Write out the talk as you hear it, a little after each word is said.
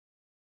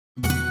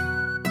Hi,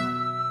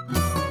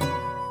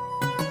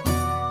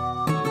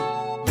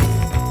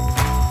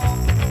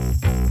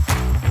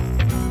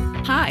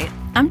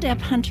 I'm Deb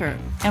Hunter,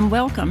 and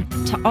welcome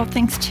to All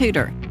Things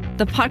Tudor,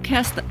 the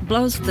podcast that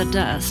blows the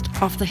dust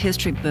off the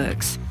history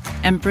books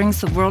and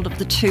brings the world of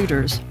the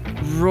Tudors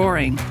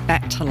roaring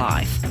back to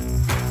life.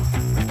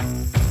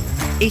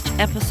 Each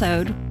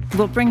episode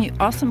will bring you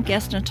awesome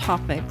guests and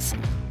topics,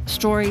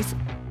 stories,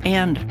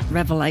 and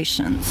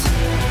revelations.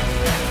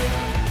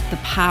 The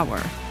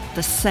power,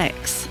 the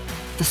sex,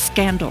 the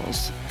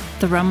scandals,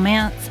 the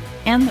romance,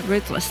 and the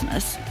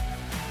ruthlessness.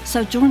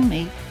 So join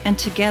me, and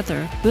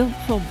together we'll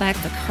pull back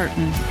the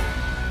curtain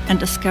and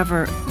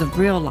discover the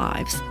real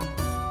lives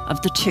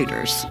of the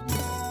Tudors.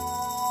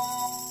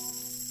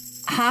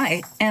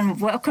 Hi, and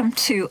welcome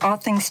to All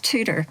Things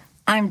Tudor.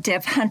 I'm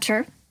Deb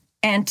Hunter,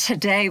 and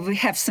today we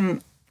have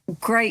some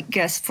great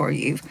guests for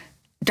you.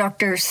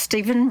 Dr.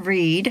 Stephen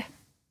Reid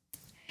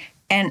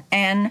and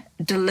Anne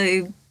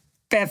Delue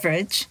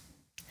Beveridge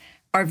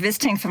are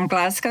visiting from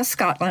Glasgow,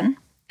 Scotland,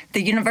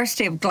 the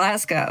University of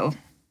Glasgow,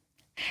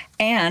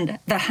 and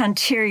the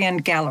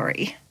Hunterian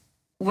Gallery.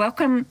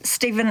 Welcome,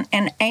 Stephen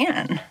and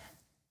Anne.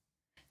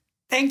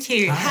 Thank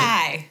you.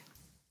 Hi.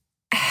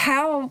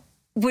 How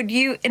would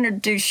you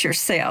introduce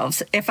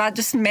yourselves if I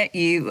just met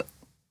you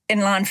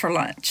in line for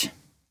lunch?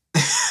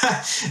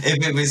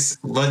 If it was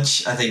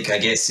lunch, I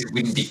guess it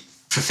wouldn't be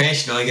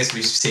professional. I guess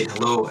we just say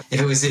hello. If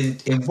it was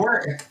in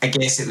work, I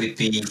guess it would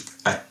be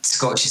a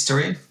Scottish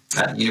historian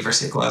at the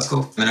University of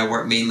Glasgow. I mean, I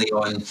work mainly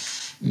on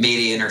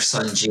Mary and her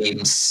son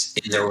James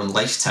in their own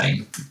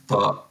lifetime,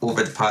 but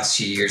over the past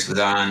few years with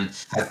Anne,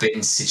 I've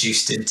been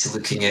seduced into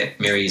looking at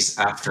Mary's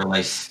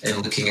afterlife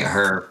and looking at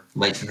her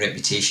life and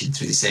reputation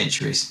through the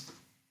centuries.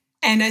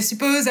 And I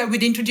suppose I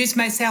would introduce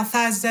myself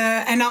as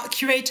an art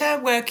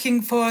curator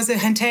working for the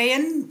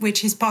Hunterian,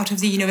 which is part of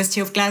the University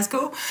of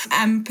Glasgow.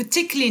 I'm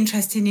particularly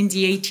interested in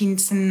the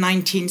 18th and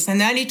 19th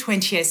and early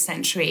 20th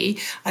century,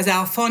 as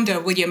our founder,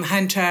 William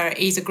Hunter,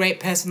 is a great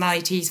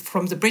personality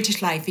from the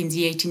British life in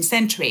the 18th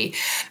century.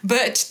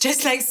 But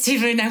just like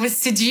Stephen, I was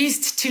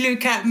seduced to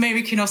look at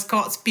Mary Queen of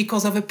Scots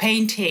because of a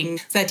painting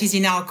that is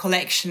in our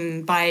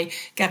collection by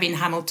Gavin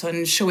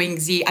Hamilton showing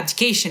the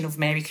abdication of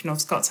Mary Queen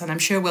of Scots. And I'm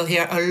sure we'll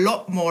hear a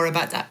lot more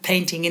about that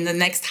painting in the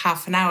next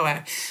half an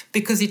hour,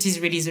 because it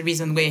is really the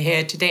reason we're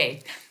here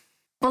today.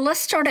 Well, let's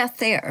start out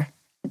there.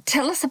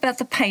 Tell us about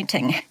the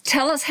painting.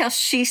 Tell us how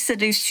she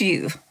seduced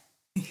you.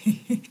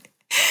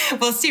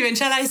 Well, Stephen,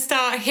 shall I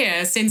start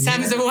here, since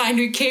I'm the one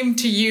who came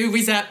to you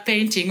with that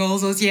painting all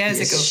those years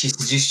ago? She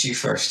seduced you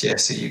first,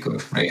 so you go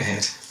right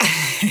ahead.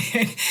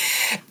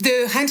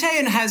 The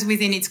Hunterian has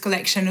within its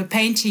collection a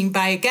painting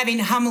by Gavin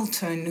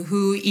Hamilton,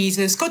 who is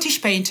a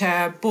Scottish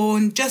painter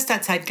born just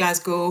outside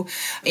Glasgow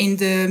in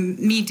the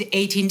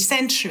mid-18th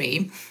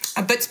century,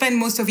 but spent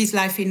most of his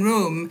life in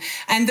Rome.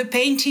 And the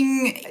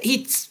painting,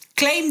 its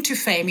claim to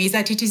fame is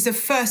that it is the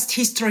first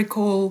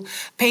historical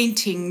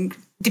painting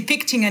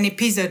depicting an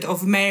episode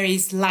of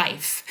Mary's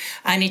life.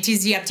 And it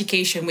is the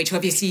abdication, which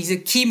obviously is a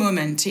key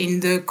moment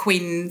in the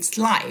Queen's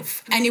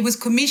life. And it was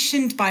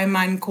commissioned by a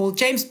man called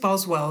James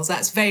Boswell,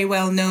 that's very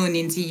well known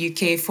in the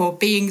UK for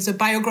being the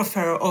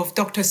biographer of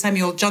Dr.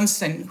 Samuel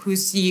Johnson,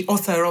 who's the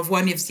author of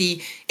one of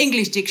the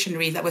English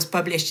dictionaries that was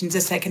published in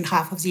the second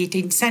half of the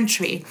 18th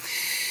century.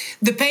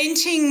 The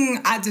painting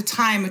at the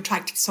time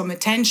attracted some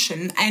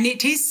attention, and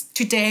it is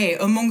today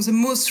among the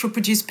most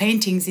reproduced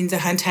paintings in the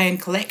Hunterian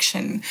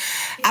collection.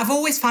 I've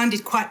always found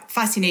it quite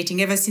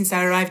fascinating ever since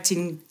I arrived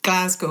in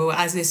Glasgow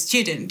as a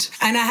student.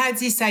 And I had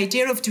this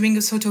idea of doing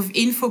a sort of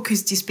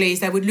in-focus displays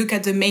that would look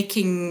at the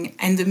making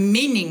and the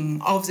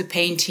meaning of the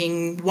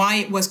painting, why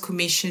it was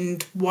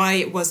commissioned, why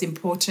it was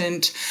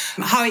important,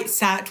 how it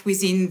sat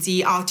within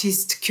the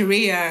artist's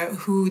career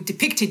who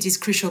depicted this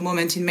crucial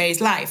moment in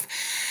Mary's life.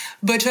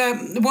 But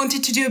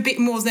wanted to do a bit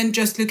more than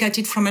just look at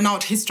it from an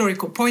art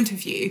historical point of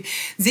view.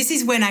 This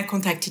is when I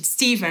contacted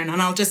Stephen,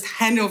 and I'll just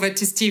hand over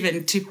to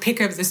Stephen to pick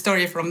up the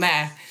story from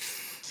there.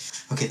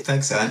 Okay,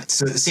 thanks, Anne.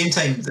 So at the same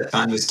time that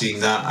Anne was doing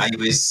that, I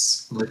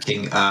was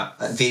looking at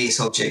various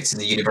objects in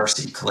the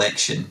university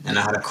collection, and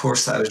I had a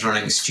course that I was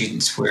running with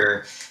students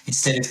where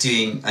instead of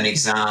doing an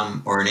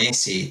exam or an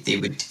essay, they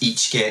would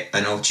each get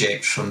an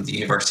object from the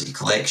university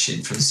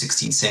collection from the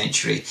 16th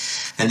century,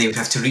 and they would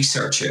have to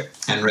research it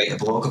and write a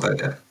blog about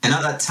it. And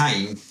at that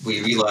time,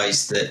 we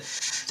realised that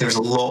there was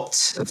a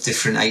lot of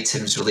different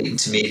items relating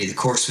to Mary. The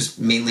course was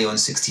mainly on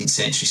 16th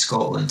century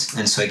Scotland,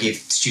 and so I gave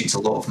students a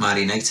lot of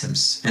Marian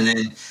items. And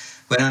then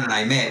when Anne and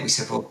I met, we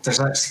said, well, there's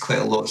actually quite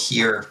a lot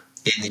here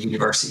in the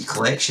university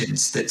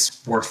collections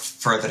that's worth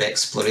further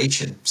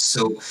exploration.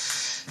 So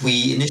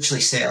we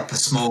initially set up a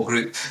small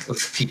group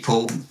of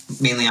people,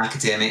 mainly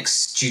academics,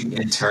 student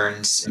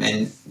interns,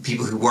 and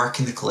people who work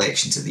in the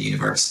collections at the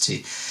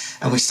university.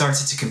 And we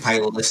started to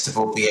compile a list of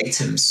all the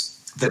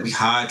items that we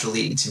had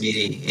relating to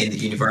Mary in the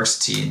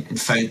university, and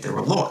found there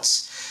were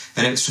lots.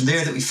 And it was from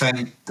there that we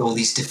found all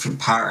these different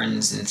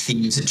patterns and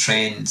themes and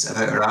trends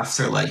about her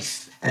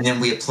afterlife. And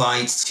then we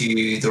applied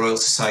to the Royal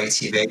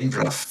Society of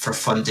Edinburgh for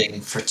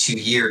funding for 2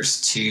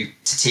 years to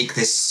take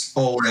this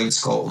all around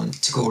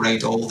Scotland, to go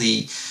around all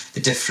the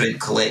different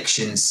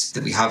collections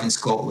that we have in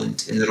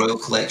Scotland, in the Royal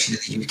Collection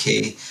in the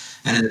UK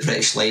and in the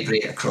British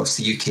Library across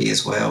the UK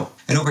as well.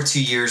 And over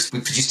 2 years, we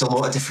produced a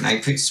lot of different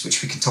outputs,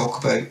 which we can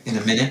talk about in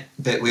a minute.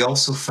 But we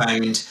also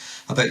found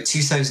about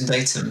 2,000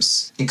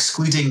 items,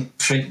 excluding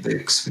print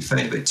books. We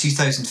found about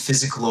 2,000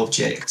 physical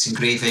objects,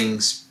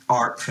 engravings,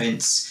 art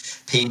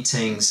prints,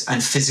 paintings,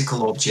 and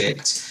physical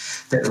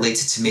objects that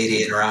related to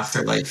Mary and her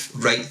afterlife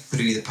right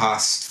through the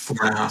past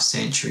 4.5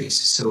 centuries.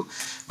 So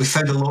we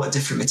found a lot of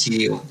different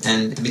material,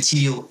 and the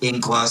material in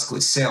Glasgow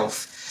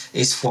itself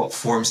is what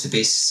forms the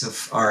basis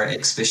of our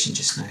exhibition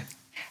just now.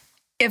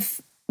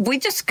 If we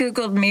just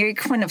Googled Mary,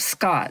 Queen of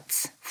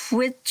Scots,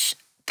 which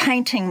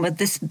painting would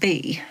this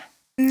be?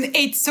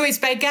 It's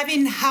by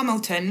Gavin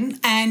Hamilton,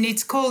 and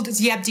it's called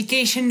The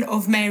Abdication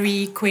of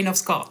Mary, Queen of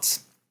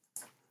Scots.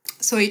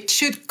 So it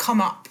should come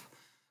up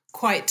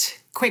quite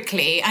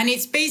quickly. And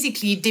it's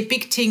basically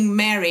depicting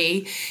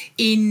Mary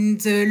in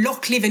the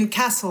Lochleven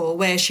Castle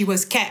where she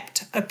was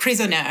kept a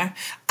prisoner,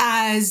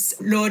 as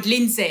Lord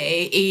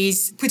Lindsay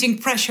is putting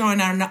pressure on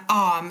her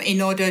arm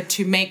in order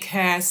to make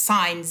her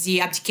sign the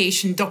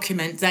abdication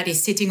document that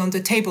is sitting on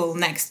the table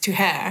next to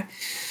her.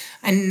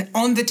 And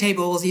on the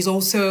tables is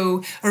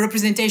also a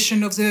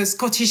representation of the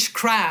Scottish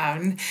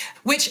crown,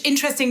 which,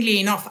 interestingly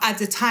enough, at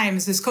the time,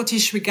 the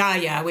Scottish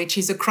regalia, which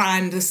is the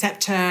crown, the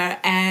sceptre,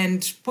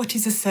 and what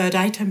is the third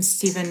item,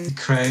 Stephen? The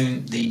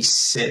crown, the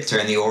sceptre,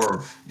 and the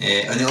orb.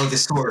 The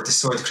sword,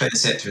 the crown, the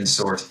sceptre, and the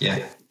sword,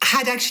 yeah.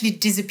 Had actually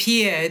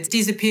disappeared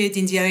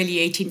in the early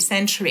 18th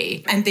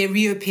century, and they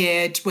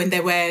reappeared when they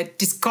were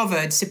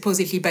discovered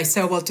supposedly by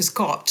Sir Walter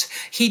Scott,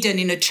 hidden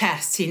in a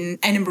chest in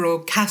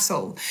Edinburgh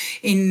Castle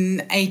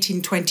in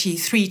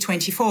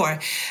 1823-24.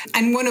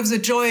 And one of the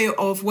joy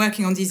of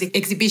working on this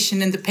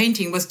exhibition and the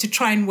painting was to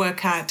try and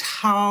work out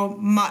how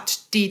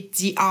much did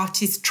the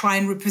artist try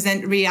and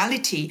represent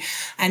reality,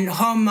 and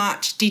how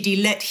much did he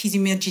let his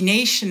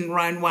imagination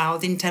run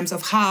wild in terms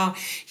of how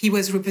he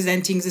was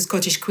representing the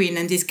Scottish Queen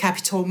and this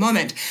capital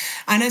moment.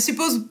 And I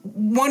suppose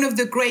one of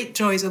the great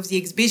joys of the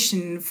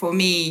exhibition for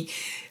me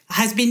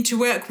has been to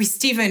work with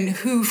Stephen,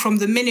 who from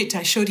the minute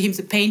I showed him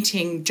the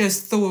painting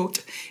just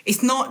thought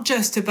it's not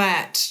just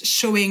about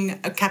showing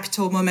a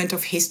capital moment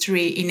of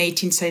history in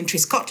 18th century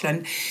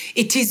Scotland.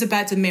 It is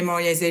about the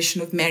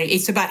memorialization of Mary.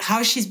 It's about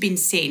how she's been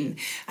seen.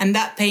 And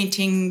that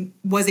painting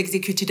was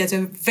executed at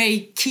a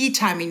very key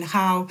time in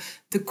how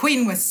the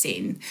Queen was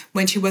seen,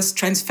 when she was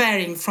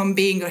transferring from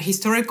being a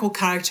historical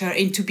character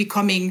into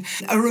becoming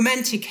a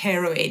romantic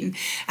heroine.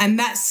 And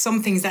that's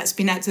something that's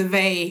been at the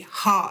very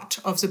heart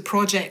of the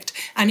project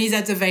and is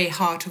at the very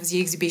heart of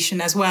the exhibition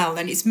as well.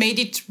 And it's made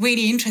it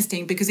really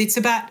interesting because it's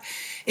about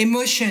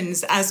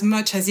emotions as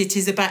much as it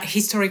is about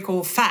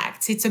historical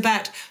facts. It's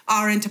about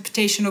our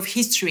interpretation of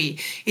history.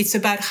 It's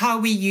about how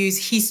we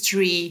use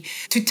history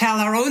to tell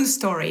our own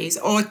stories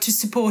or to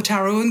support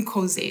our own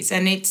causes.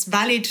 And it's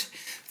valid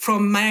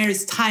from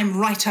Mary's time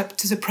right up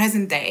to the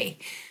present day.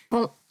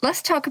 Well,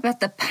 let's talk about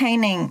the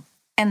painting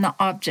and the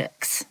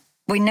objects.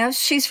 We know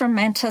she's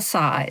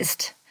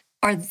romanticized.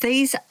 Are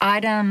these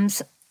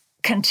items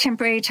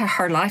contemporary to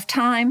her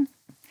lifetime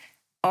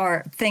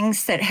or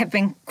things that have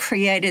been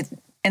created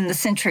in the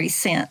century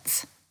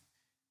since?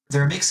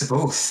 They're a mix of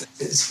both.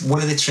 It's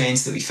one of the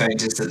trends that we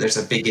found is that there's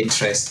a big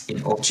interest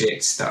in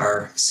objects that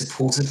are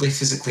supposedly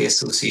physically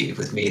associated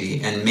with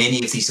Mary, and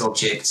many of these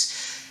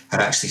objects are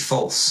actually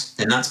false.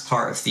 And that's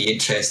part of the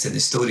interest in the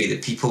story,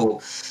 that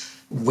people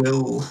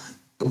will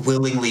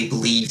willingly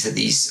believe that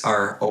these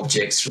are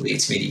objects related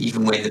to Mary,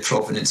 even when the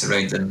provenance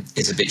around them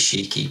is a bit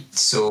shaky.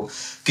 So,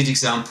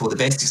 the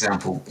best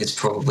example is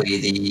probably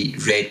the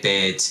red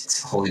bed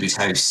Holyrood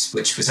House,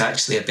 which was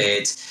actually a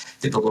bed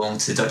that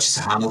belonged to the Duchess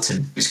of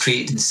Hamilton. It was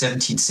created in the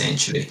 17th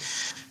century.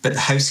 But the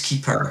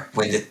housekeeper,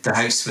 when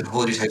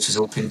Holyrood House was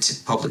open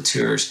to public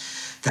tours,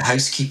 the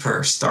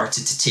housekeeper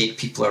started to take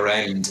people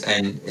around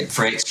and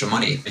for extra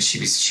money.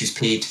 She was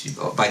paid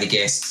by the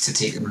guests to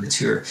take them on the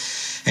tour.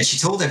 And she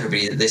told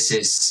everybody that this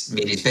is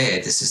Mary's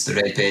bed, this is the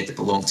red bed that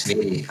belonged to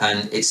Mary.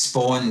 And it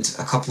spawned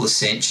a couple of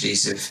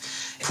centuries of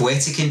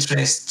poetic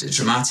interest,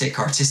 dramatic,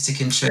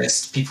 artistic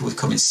interest. People would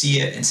come and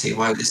see it and say,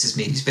 wow, this is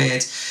Mary's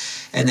bed.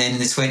 And then in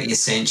the 20th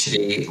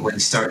century, when they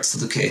started to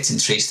look at it and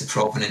trace the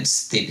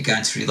provenance, they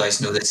began to realise,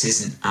 no, this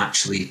isn't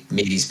actually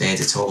Mary's bed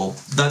at all.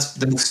 That's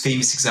the most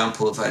famous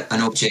example of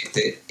an object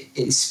that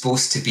is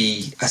supposed to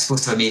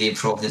have a Marian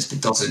provenance, but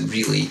doesn't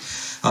really.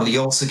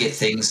 You also get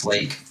things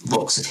like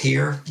locks of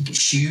hair, you get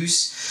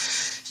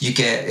shoes, you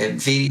get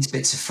various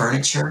bits of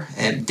furniture.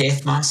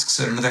 Death masks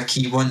are another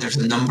key one. There's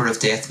a number of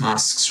death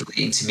masks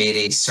relating to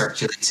Mary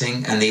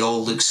circulating, and they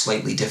all look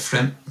slightly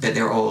different, but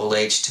they're all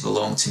alleged to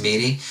belong to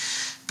Mary.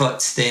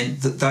 But then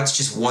that's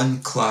just one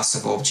class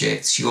of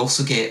objects. You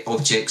also get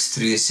objects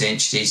through the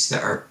centuries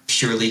that are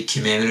purely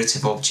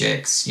commemorative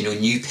objects.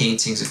 New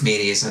paintings of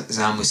Mary, as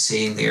Anne was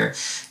saying there,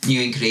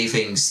 new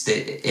engravings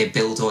that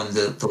build on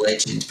the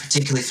legend,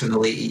 particularly from the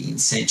late 18th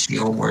century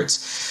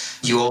onwards.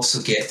 You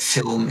also get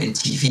film and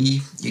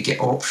TV, you get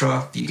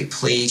opera, you get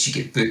plays, you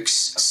get books.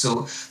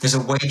 So there's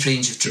a wide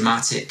range of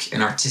dramatic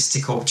and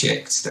artistic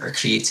objects that are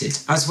created,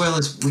 as well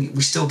as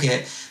we still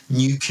get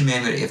new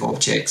commemorative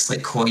objects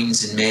like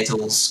coins and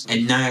medals.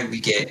 And now we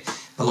get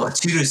a lot of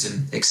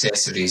tourism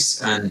accessories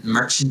and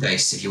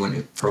merchandise, if you want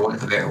to, for want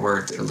of a better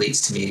word, that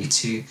relates to Mary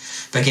too.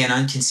 But again,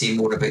 Anne can say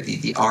more about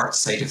the art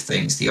side of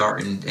things, the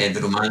art and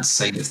the romance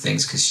side of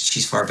things, because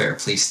she's far better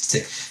placed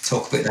to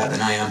talk about that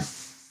than I am.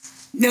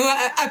 No,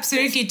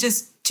 absolutely.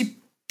 Just to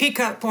pick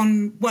up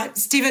on what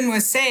Stephen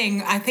was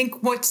saying, I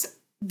think what's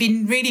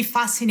been really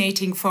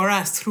fascinating for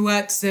us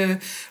throughout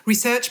the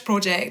research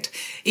project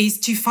is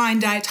to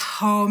find out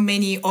how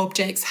many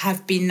objects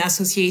have been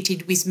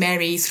associated with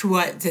Mary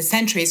throughout the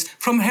centuries,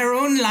 from her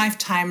own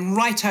lifetime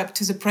right up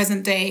to the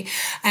present day.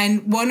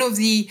 And one of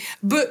the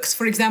books,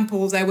 for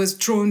example, that was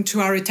drawn to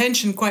our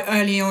attention quite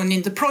early on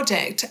in the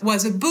project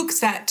was a book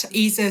that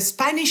is a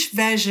Spanish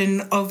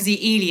version of the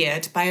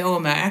Iliad by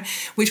Homer,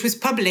 which was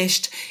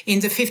published in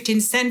the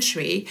 15th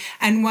century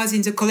and was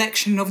in the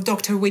collection of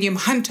Dr. William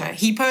Hunter.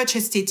 He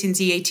purchased it in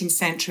the 18th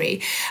century.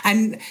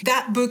 And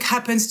that book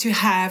happens to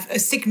have a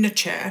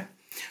signature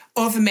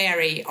of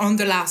Mary on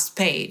the last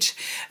page.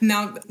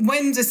 Now,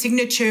 when the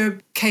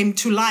signature came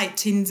to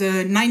light in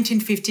the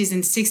 1950s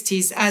and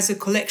 60s as a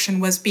collection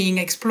was being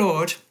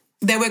explored,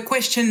 there were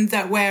questions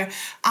that were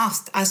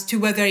asked as to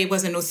whether it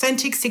was an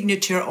authentic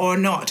signature or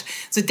not.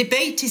 The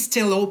debate is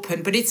still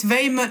open, but it's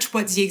very much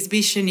what the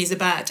exhibition is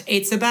about.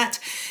 It's about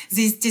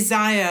this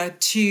desire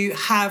to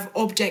have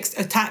objects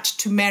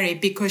attached to Mary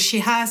because she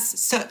has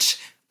such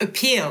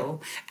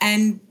appeal,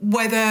 and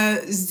whether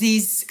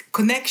these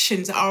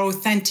connections are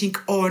authentic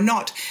or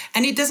not.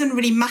 And it doesn't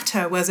really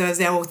matter whether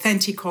they're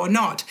authentic or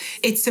not.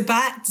 It's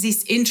about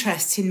this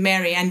interest in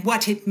Mary and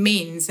what it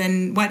means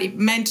and what it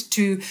meant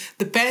to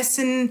the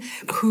person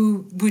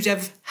who would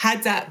have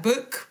had that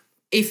book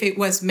if it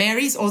was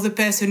Mary's, or the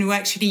person who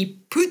actually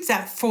put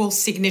that false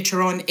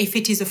signature on, if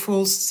it is a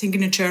false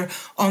signature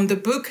on the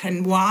book,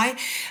 and why,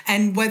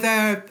 and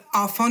whether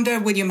our founder,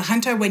 William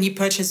Hunter, when he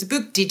purchased the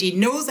book, did he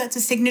know that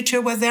the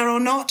signature was there or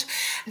not,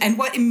 and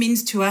what it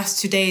means to us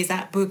today,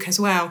 that book as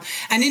well.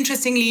 And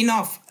interestingly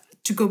enough,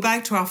 to go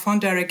back to our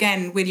founder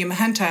again, William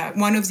Hunter,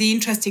 one of the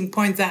interesting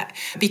points that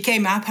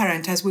became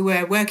apparent as we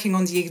were working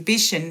on the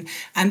exhibition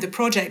and the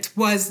project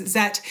was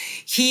that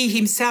he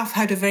himself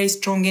had a very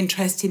strong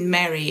interest in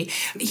Mary.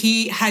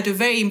 He had a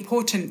very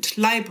important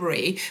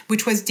library,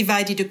 which was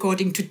divided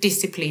according to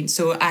discipline,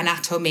 so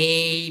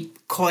anatomy,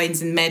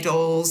 coins and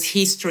medals,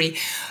 history.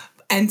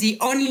 And the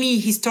only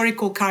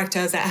historical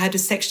character that had a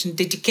section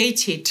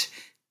dedicated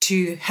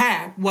to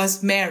her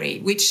was Mary,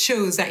 which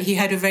shows that he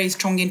had a very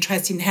strong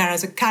interest in her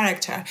as a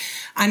character.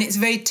 And it's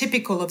very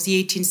typical of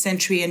the 18th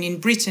century and in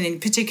Britain in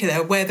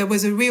particular, where there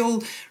was a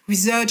real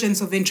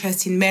resurgence of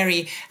interest in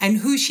Mary and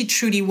who she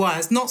truly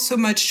was, not so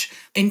much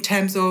in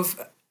terms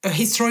of a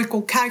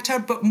historical character,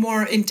 but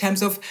more in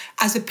terms of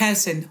as a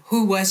person,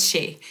 who was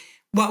she?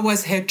 What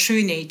was her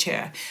true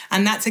nature?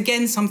 And that's,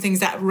 again, something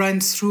that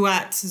runs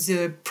throughout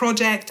the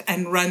project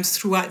and runs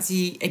throughout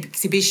the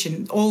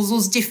exhibition. All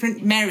those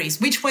different Marys.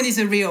 Which one is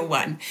a real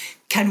one?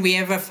 Can we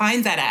ever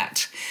find that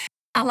out?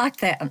 I like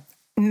that.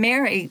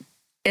 Mary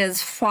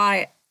is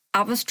why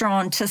I was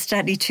drawn to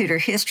study Tudor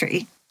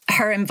history.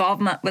 Her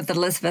involvement with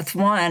Elizabeth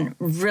I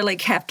really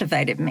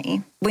captivated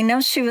me. We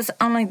know she was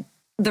only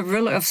the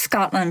ruler of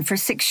Scotland for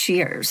 6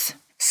 years.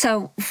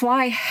 So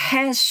why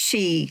has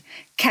she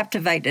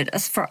captivated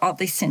us for all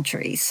these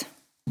centuries?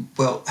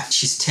 Well,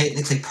 she's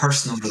technically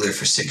personal ruler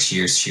for 6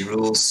 years. She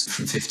rules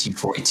from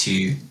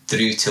 1542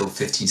 through till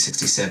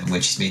 1567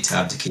 when she's made to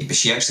abdicate. But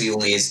she actually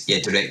only is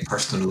direct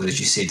personal ruler, as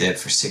you say, Deb,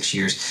 for 6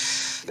 years.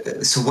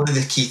 So one of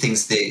the key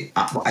things that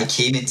I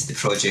came into the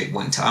project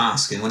wanting to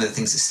ask, and one of the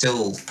things that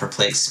still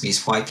perplexes me,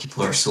 is why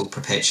people are so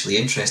perpetually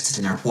interested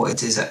in her, what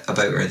it is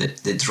about her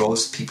that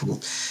draws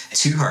people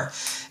to her.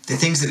 The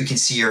things that we can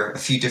see are a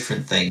few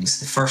different things.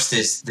 The first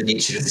is the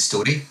nature of the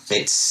story.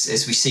 It's,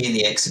 as we say in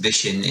the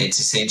exhibition, it's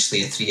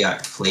essentially a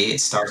 3-act play. It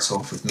starts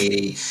off with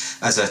Mary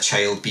as a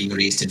child being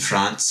raised in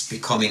France,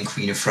 becoming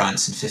Queen of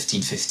France in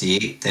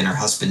 1558, then her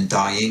husband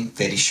dying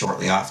very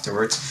shortly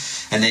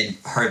afterwards, and then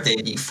her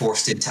then being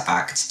forced into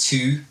Act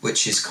 2,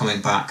 which is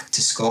coming back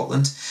to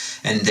Scotland,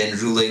 and then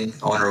ruling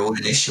on her own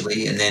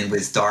initially, and then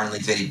with Darnley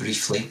very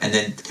briefly, and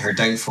then her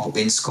downfall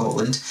in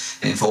Scotland,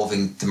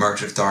 involving the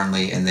murder of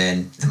Darnley and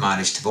then the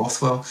marriage to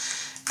Bothwell.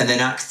 And then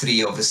Act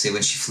 3, obviously,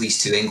 when she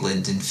flees to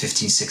England in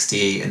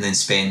 1568 and then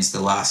spends the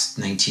last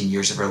 19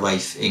 years of her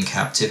life in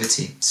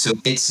captivity. So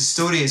it's a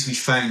story, as we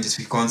found as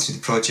we've gone through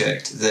the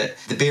project, that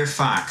the bare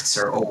facts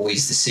are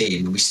always the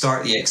same. When we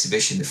start the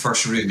exhibition, the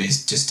first room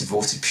is just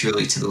devoted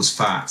purely to those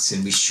facts,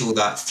 and we show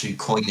that through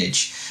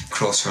coinage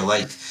across her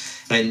life.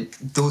 And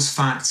those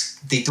facts,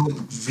 they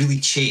don't really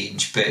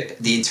change, but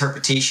the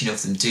interpretation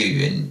of them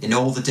do. And in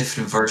all the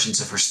different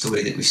versions of her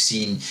story that we've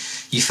seen,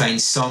 you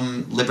find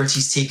some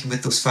liberties taken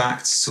with those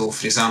facts. So,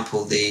 for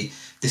example, the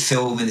The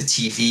film and the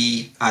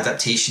TV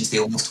adaptations, they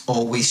almost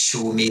always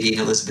show Mary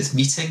and Elizabeth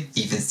meeting,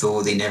 even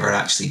though they never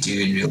actually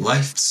do in real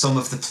life. Some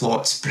of the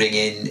plots bring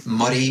in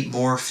Murray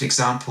more, for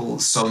example.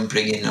 Some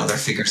bring in other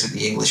figures at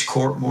the English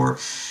court more.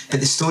 But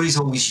the story's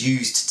always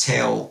used to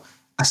tell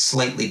a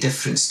slightly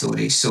different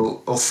story.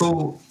 So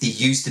although they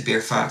use the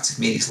bare facts of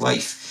Mary's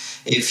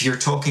life, if you're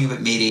talking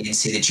about Mary in,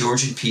 say, the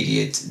Georgian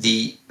period,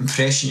 the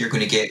impression you're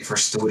going to get of her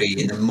story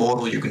and the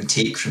moral you're going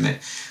to take from it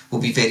will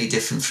be very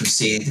different from,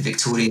 say, the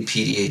Victorian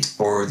period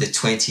or the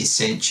 20th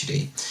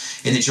century.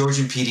 In the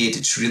Georgian period,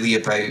 it's really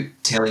about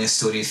telling a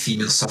story of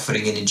female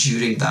suffering and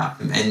enduring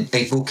that and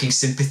evoking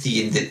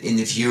sympathy in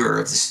the viewer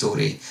of the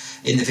story.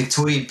 In the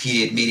Victorian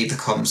period, Mary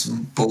becomes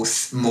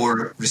both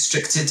more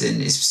restricted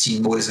and is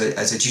seen more as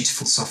a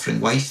dutiful suffering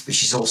wife, but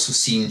she's also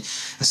seen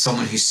as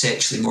someone who's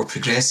sexually more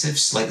progressive,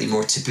 slightly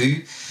more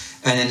taboo.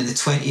 And then in the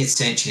 20th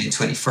century and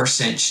 21st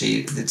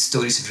century, the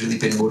stories have really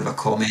been more of a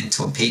comment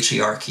on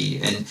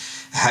patriarchy and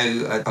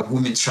how a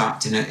woman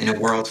trapped in a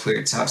world where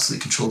it's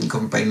absolutely controlled and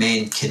governed by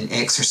men can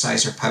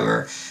exercise her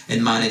power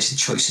and manage the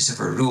choices of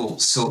her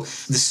rules. So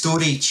the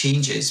story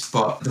changes,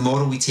 but the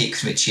moral we take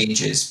from it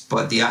changes,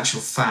 but the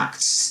actual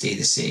facts stay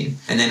the same.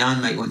 And then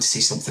Anne might want to say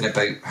something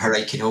about her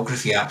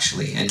iconography,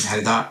 actually, and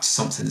how that's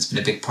something that's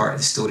been a big part of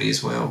the story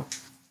as well.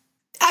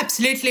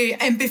 Absolutely.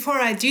 And before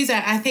I do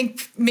that, I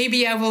think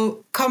maybe I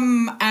will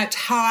come at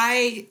how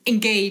I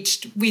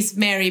engaged with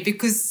Mary,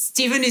 because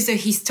Stephen is a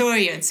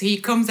historian. So he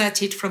comes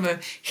at it from a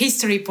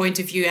history point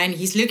of view and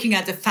he's looking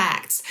at the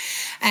facts.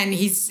 And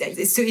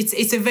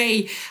it's a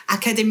very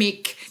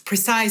academic,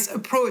 precise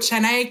approach.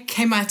 And I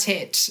came at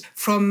it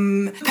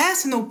from a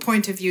personal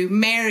point of view.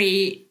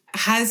 Mary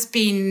has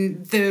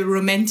been the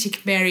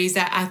romantic Mary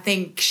that I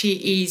think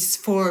she is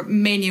for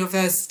many of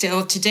us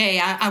still today.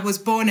 I was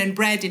born and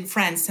bred in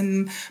France,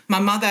 and my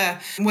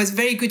mother was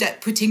very good at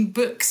putting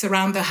books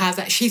around the house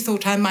that she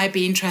thought I might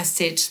be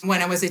interested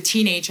when I was a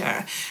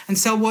teenager. And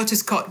so Walter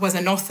Scott was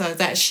an author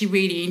that she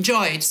really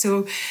enjoyed.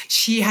 So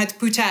she had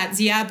put out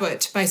The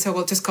Abbot by Sir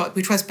Walter Scott,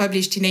 which was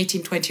published in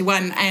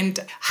 1821 and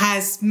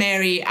has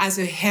Mary as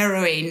a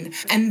heroine.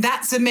 And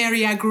that's the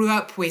Mary I grew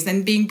up with.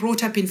 And being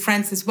brought up in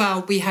France as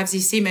well, we have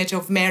this image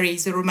of Mary,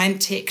 the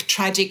romantic,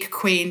 tragic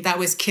queen that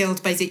was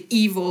killed by the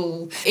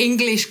evil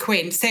English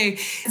queen. So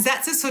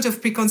that's a sort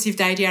of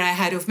preconceived idea I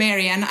had of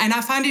Mary. And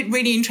I found it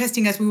really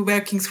interesting as we were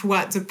working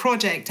throughout the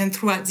project and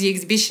throughout the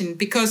exhibition,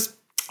 because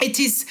it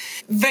is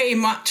very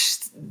much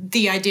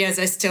the ideas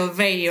are still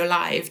very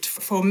alive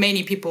for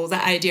many people,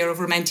 the idea of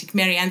romantic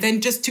Mary. And then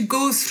just to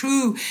go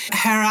through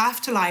her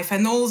afterlife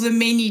and all the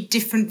many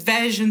different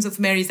versions of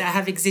Mary that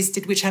have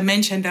existed, which I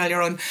mentioned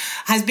earlier on,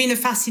 has been a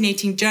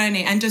fascinating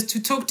journey. And just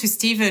to talk to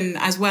Stephen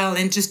as well,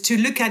 and just to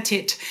look at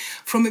it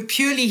from a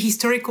purely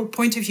historical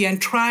point of view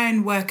and try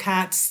and work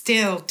out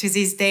still to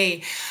this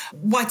day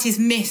what is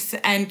myth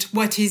and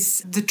what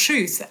is the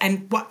truth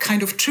and what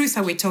kind of truth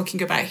are we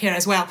talking about here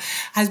as well,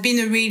 has been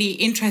a really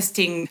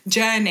interesting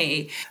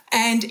journey.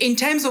 And in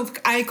terms of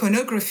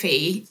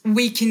iconography,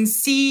 we can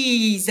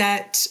see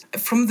that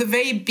from the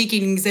very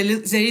beginning,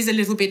 there is a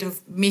little bit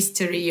of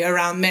mystery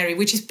around Mary,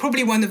 which is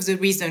probably one of the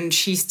reasons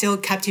she still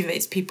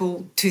captivates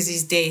people to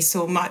this day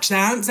so much. There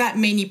aren't that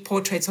many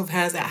portraits of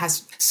her that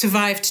has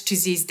survived to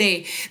this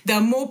day. There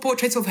are more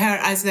portraits of her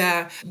as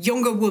a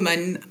younger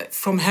woman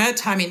from her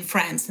time in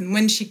France. And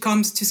when she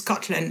comes to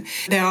Scotland,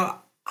 there are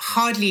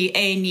hardly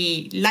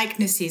any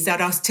likenesses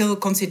that are still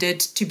considered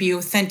to be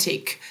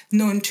authentic,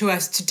 known to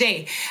us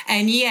today.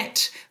 And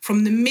yet,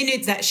 from the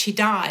minute that she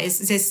dies,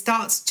 there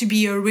starts to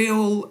be a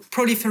real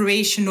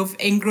proliferation of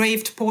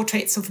engraved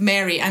portraits of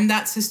Mary. And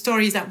that's the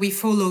story that we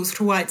follow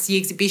throughout the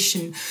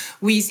exhibition,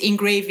 with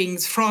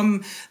engravings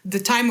from the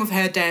time of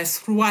her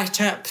death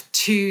right up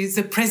to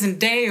the present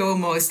day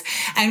almost.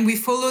 And we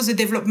follow the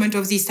development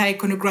of this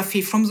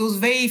iconography from those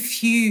very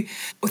few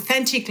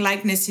authentic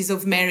likenesses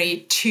of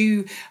Mary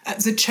to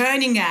the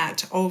churning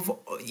out of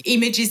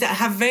images that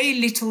have very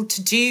little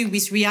to do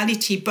with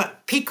reality,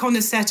 but pick on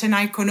a certain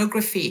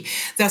iconography.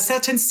 There are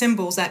certain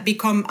symbols that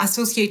become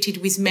associated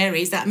with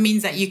Mary. That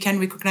means that you can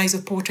recognize a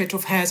portrait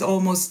of hers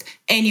almost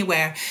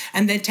anywhere.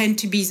 And they tend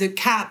to be the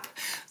cap,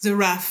 the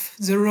ruff,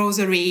 the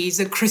rosary,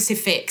 the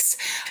crucifix.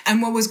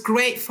 And what was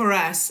great for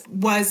us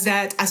was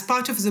that as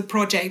part of the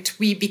project,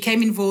 we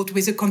became involved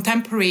with a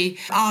contemporary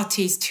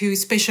artist who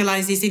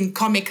specializes in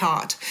comic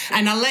art.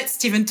 And I'll let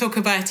Stephen talk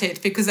about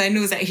it because I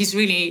know that he's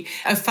really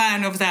a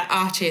fan of that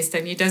artist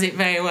and he does it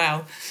very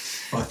well.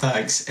 Well,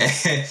 thanks.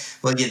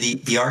 Well, yeah,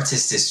 the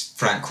artist is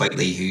Frank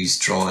Whiteley, who's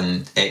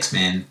drawn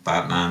X-Men,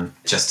 Batman,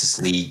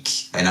 Justice League,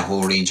 and a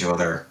whole range of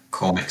other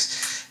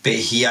comics. But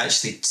he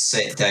actually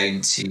set down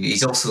to,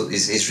 he's also,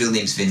 his real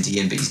name's Vin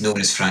Dian, but he's known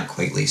as Frank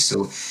Whiteley.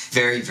 So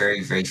very,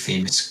 very, very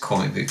famous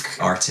comic book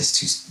artist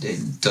who's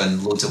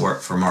done loads of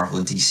work for Marvel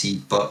and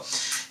DC. But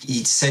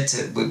he said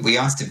we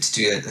asked him to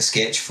do a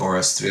sketch for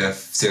us through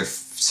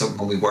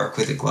someone we work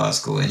with at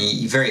Glasgow, and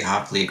he very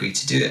happily agreed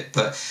to do it.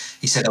 But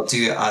he said, I'll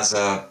do it as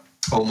a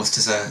almost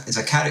as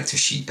a character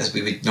sheet, as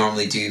we would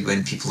normally do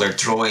when people are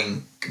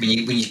drawing. When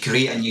you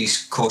create a new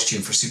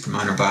costume for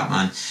Superman or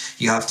Batman,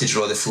 you have to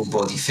draw the full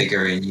body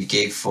figure, and you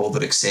give all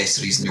their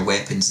accessories and their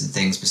weapons and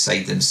things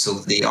beside them, so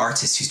the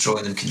artist who's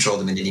drawing them can draw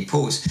them in any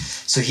pose.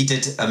 So he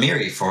did a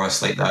Mary for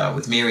us like that,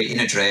 with Mary in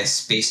a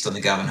dress based on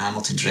the Gavin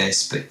Hamilton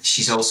dress, but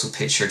she's also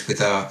pictured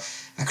with a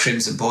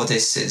crimson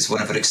bodice as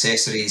one of her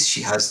accessories.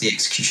 She has the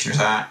executioner's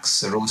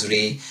axe, a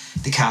rosary,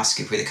 the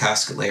casket where the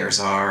casket layers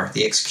are,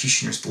 the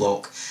executioner's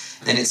block.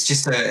 And it's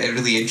just a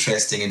really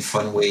interesting and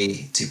fun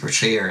way to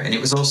portray her. And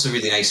it was also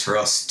really nice for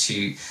us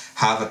to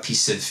have a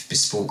piece of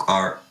bespoke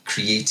art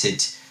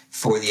created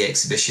for the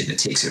exhibition that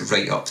takes it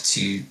right up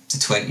to the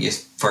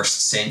 21st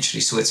century.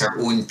 So it's our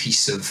own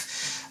piece of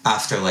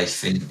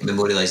afterlife and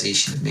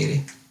memorialisation of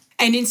Mary.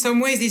 And in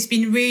some ways, it's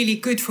been really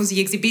good for the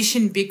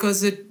exhibition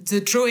because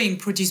the drawing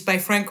produced by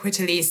Frank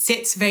Whiteley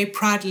sits very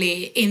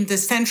proudly in the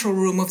central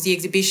room of the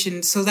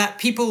exhibition, so that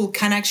people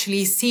can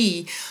actually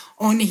see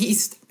on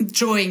his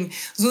drawing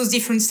those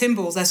different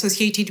symbols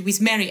associated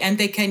with Mary, and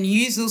they can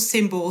use those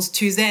symbols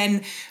to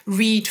then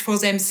read for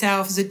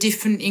themselves the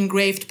different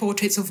engraved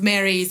portraits of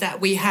Mary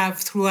that we have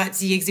throughout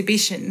the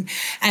exhibition.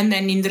 And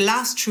then in the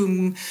last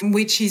room,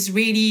 which is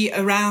really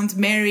around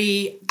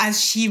Mary as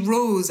she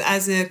rose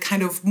as a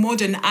kind of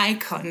modern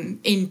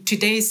icon in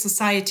today's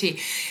society,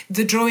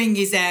 the drawing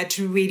is there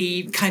to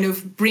really kind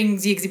of bring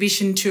the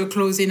exhibition to a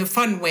close in a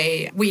fun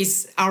way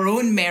with our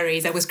own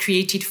Mary that was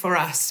created for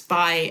us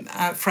by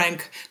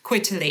Frank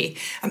Whiteley.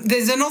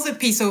 There's another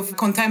piece of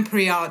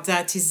contemporary art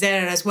that is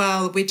there as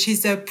well, which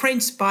is a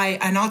print by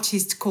an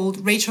artist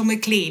called Rachel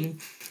McLean,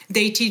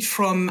 dated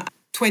from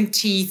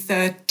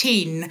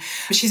 2013.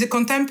 She's a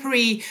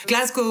contemporary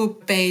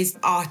Glasgow-based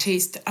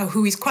artist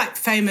who is quite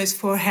famous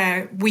for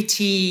her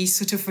witty,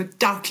 sort of a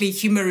darkly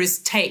humorous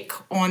take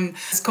on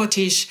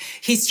Scottish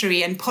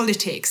history and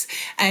politics.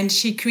 And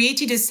she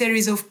created a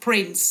series of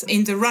prints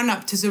in the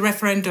run-up to the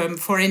referendum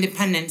for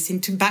independence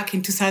back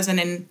in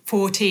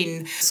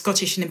 2014,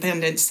 Scottish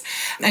independence.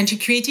 And she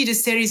created a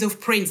series of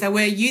prints that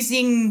were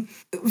using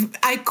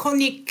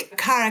iconic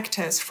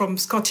characters from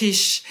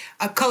Scottish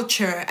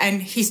culture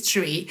and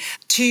history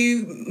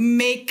to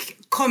make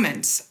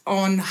comments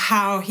on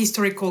how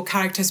historical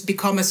characters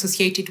become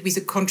associated with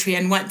a country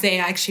and what they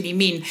actually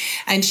mean.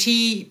 And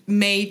she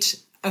made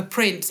a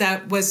print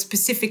that was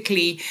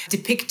specifically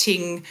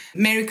depicting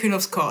Mary Queen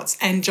of Scots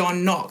and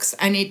John Knox.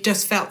 And it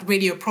just felt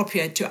really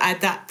appropriate to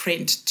add that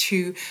print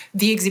to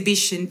the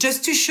exhibition,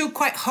 just to show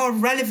quite how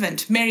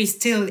relevant Mary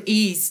still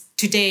is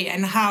today,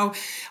 and how,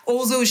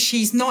 although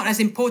she's not as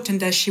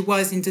important as she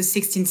was in the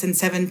 16th and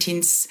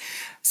 17th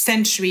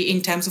century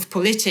in terms of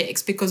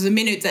politics, because the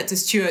minute that the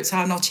Stuarts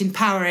are not in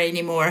power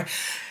anymore,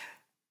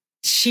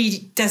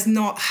 she does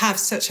not have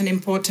such an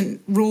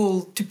important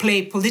role to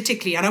play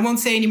politically. And I won't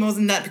say any more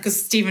than that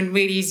because Stephen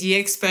really is the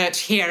expert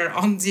here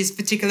on these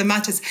particular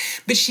matters.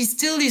 But she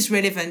still is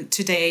relevant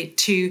today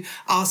to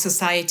our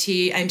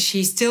society, and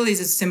she still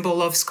is a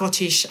symbol of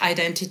Scottish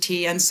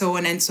identity and so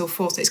on and so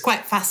forth. It's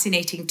quite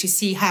fascinating to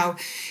see how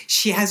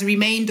she has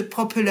remained a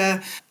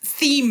popular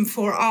theme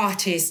for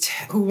artists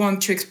who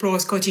want to explore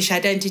Scottish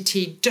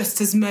identity just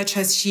as much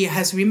as she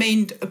has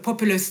remained a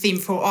popular theme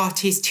for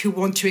artists who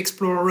want to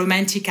explore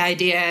romantic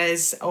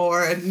ideas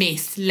or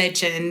myth,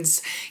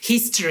 legends,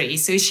 history.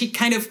 So she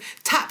kind of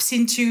taps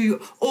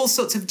into all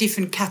sorts of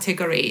different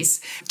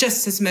categories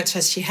just as much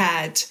as she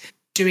had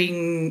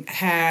during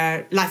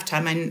her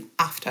lifetime and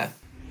after.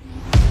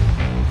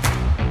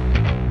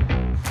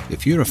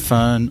 If you're a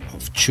fan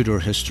of Tudor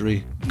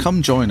history,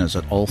 come join us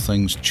at All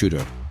Things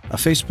Tudor, a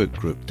Facebook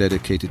group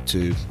dedicated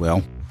to,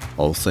 well,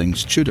 all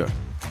things Tudor.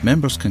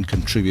 Members can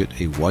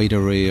contribute a wide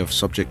array of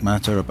subject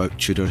matter about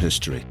Tudor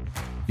history.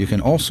 You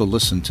can also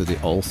listen to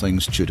the All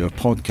Things Tudor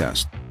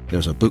podcast.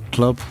 There's a book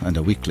club and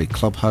a weekly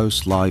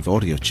Clubhouse live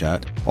audio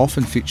chat,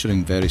 often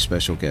featuring very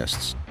special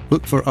guests.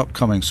 Look for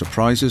upcoming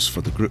surprises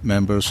for the group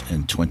members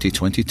in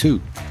 2022.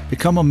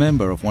 Become a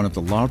member of one of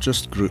the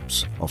largest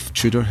groups of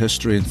Tudor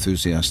history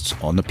enthusiasts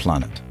on the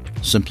planet.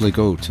 Simply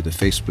go to the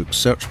Facebook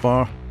search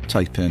bar,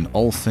 type in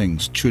All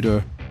Things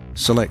Tudor,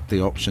 select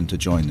the option to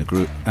join the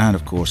group, and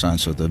of course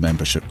answer the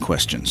membership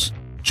questions.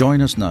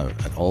 Join us now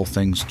at All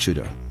Things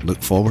Tudor.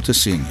 Look forward to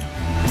seeing you.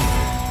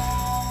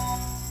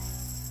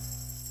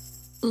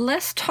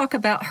 Let's talk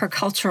about her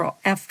cultural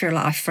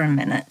afterlife for a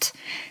minute.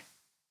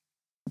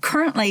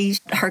 Currently,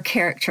 her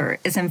character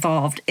is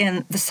involved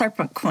in The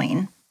Serpent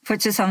Queen,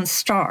 which is on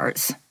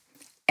Starz,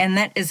 and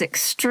that is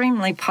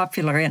extremely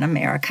popular in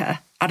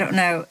America. I don't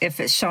know if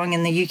it's showing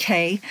in the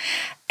UK,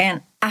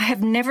 and I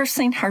have never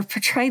seen her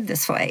portrayed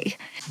this way.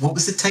 What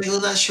was the title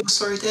of that show?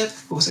 Sorry, Deb.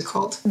 What was it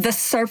called? The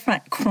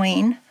Serpent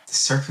Queen. The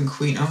Serpent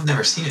Queen. Oh, I've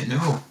never seen it,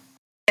 no.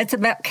 It's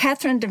about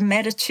Catherine de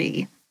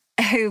Medici,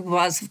 who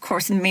was, of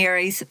course,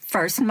 Mary's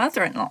first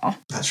mother-in-law.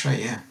 That's right,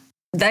 yeah.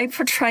 They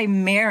portray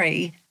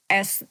Mary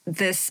as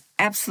this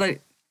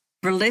absolute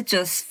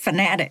religious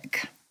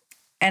fanatic.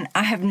 And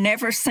I have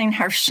never seen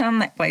her shown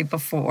that way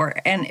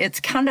before. And it's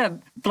kind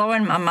of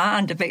blowing my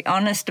mind, to be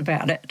honest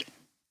about it.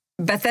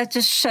 But that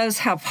just shows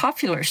how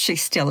popular she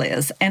still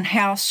is and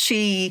how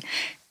she,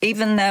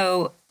 even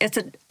though it's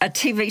a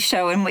TV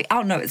show and we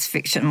all know it's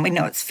fiction, we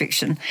know it's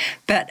fiction,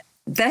 but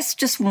that's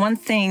just one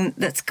thing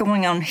that's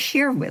going on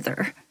here with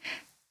her.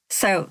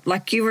 So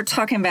like you were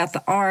talking about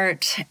the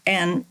art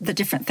and the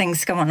different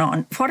things going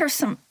on, what are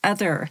some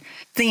other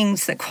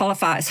things that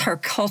qualifies her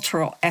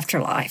cultural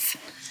afterlife?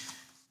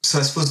 So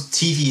I suppose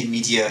TV and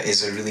media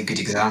is a really good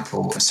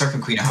example.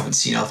 Serpent Queen I haven't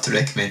seen. I'll have to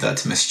recommend that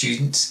to my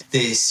students.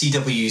 The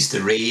CW's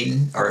The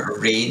Rain, or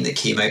Rain, that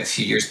came out a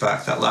few years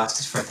back, that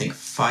lasted for I think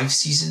 4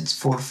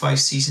 or 5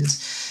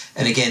 seasons.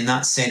 And again,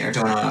 that's centred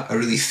on a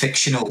really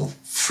fictional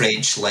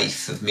French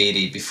life of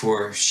Mary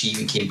before she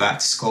even came back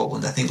to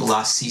Scotland. I think the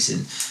last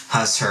season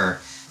has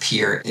her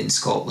appear in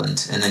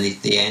Scotland and then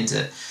they end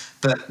it.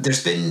 But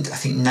there's been, I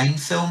think, 9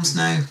 films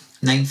now.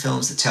 9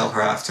 films that tell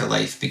her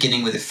afterlife,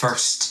 beginning with the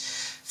first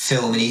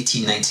film in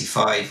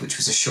 1895, which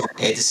was a short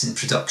Edison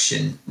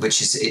production,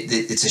 which is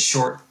it's a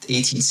short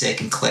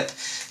 18-second clip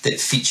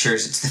that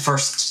features, it's the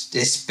first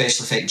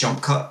special effect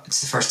jump cut. It's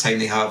the first time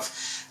they have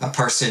a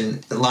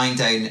person lying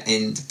down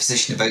in the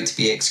position about to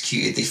be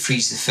executed. They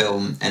freeze the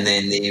film and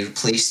then they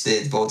replace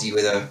the body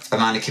with a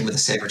mannequin with a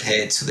severed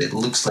head so that it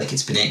looks like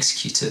it's been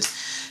executed.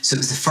 So it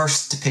was the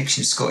first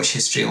depiction of Scottish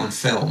history on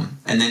film.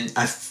 And then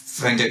I've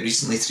found out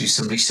recently through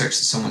some research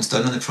that someone's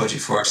done on the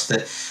project for us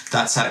that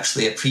that's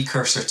actually a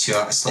precursor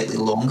to a slightly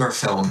longer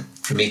film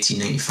from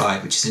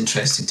 1895, which is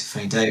interesting to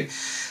find out.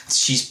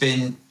 She's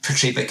been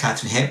portrayed by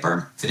Katharine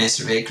Hepburn,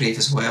 Vanessa Redgrave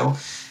as well.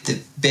 The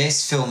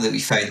best film that we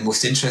found, the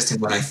most interesting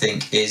one I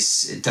think,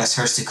 is Das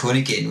Herz der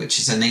Königin, which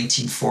is a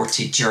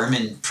 1940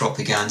 German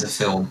propaganda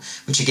film,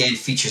 which again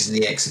features in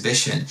the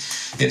exhibition.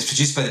 It was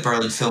produced by the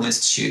Berlin Film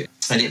Institute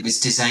and it was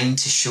designed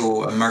to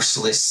show a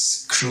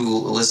merciless,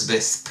 cruel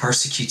Elizabeth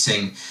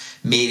persecuting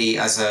Mary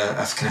as a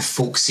kind of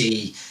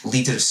folksy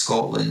leader of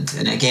Scotland.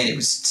 And again, it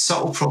was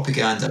subtle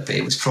propaganda, but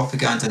it was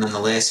propaganda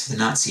nonetheless for the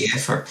Nazi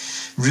effort.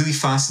 Really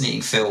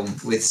fascinating film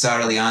with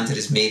Zara Leander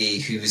as Mary,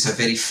 who was a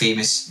very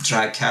famous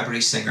drag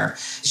cabaret singer.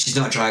 She's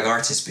not a drag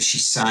artist, but she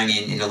sang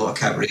in a lot of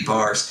cabaret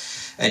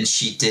bars. And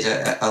she did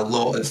a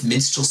lot of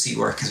minstrelsy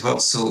work as well.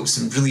 So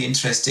some really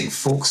interesting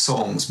folk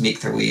songs make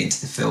their way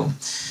into the film.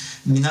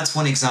 I mean, that's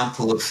one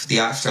example of the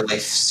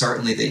afterlife,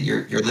 certainly, that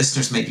your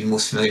listeners might be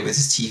most familiar with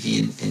as TV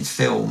and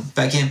film.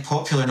 But again,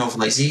 popular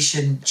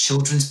novelisation,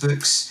 children's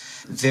books,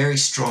 very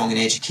strong in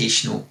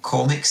educational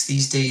comics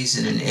these days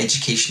and in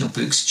educational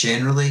books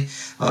generally.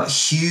 A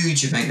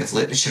huge amount of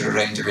literature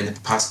around her in the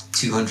past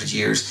 200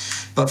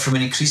 years. But from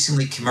an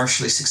increasingly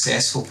commercially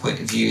successful point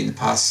of view in the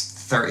past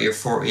 30 or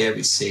 40, I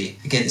would say.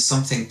 Again, it's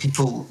something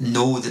people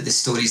know that the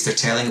stories they're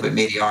telling about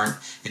Mary aren't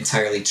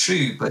entirely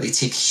true, but they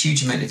take a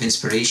huge amount of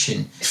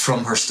inspiration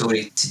from her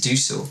story to do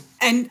so.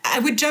 And I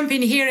would jump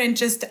in here and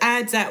just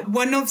add that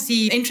one of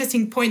the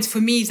interesting points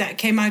for me that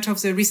came out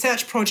of the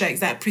research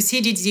project that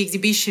preceded the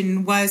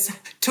exhibition was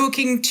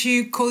talking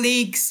to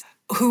colleagues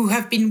who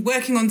have been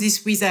working on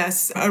this with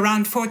us,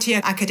 around 40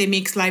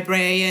 academics,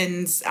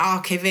 librarians,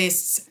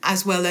 archivists,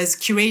 as well as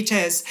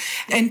curators.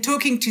 And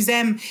talking to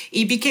them,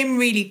 it became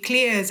really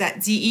clear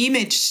that the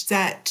image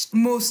that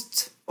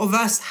most of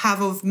us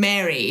have of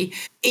Mary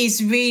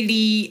is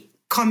really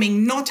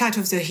coming not out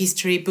of the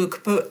history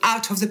book, but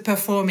out of the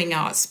performing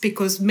arts,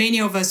 because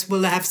many of us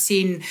will have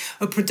seen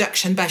a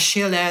production by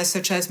Schiller,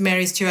 such as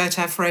Mary Stuart,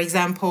 for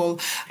example,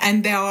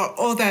 and there are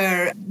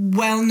other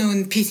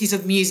well-known pieces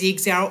of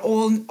music, there are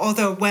all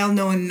other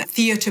well-known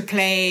theatre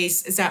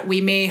plays that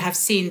we may have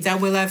seen that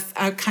will have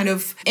kind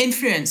of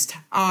influenced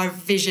our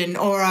vision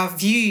or our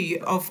view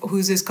of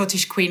who the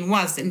Scottish Queen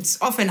was, and it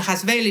often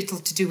has very little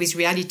to do with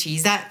reality.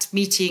 That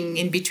meeting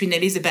in between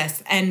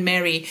Elizabeth and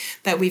Mary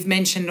that we've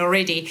mentioned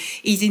already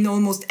is in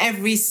almost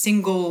every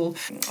single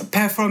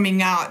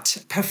performing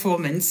art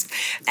performance.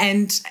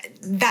 And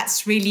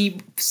that's really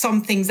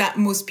something that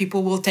most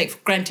people will take for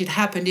granted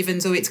happened, even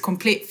though it's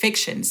complete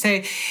fiction.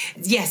 So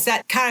yes,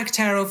 that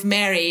character of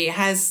Mary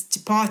has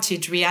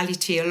departed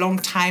reality a long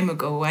time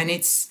ago. And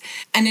it's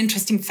an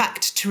interesting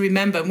fact to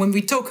remember. When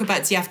we talk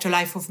about the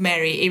afterlife of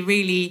Mary, it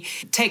really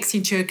takes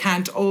into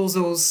account all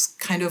those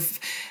kind of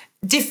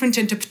different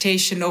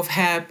interpretation of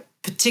her,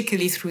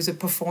 particularly through the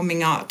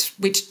performing art,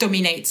 which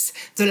dominates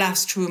the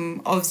last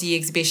room of the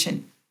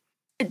exhibition.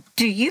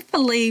 Do you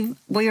believe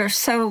we are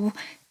so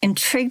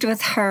intrigued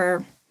with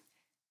her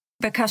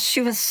because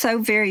she was so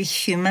very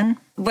human?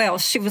 Well,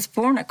 she was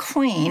born a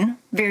queen.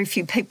 Very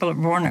few people are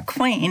born a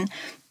queen,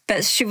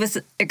 but she was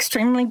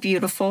extremely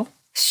beautiful.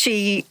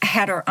 She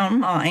had her own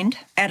mind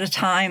at a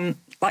time,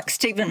 like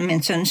Stephen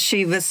mentioned,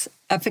 she was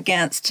up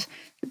against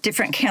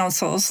different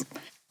councils.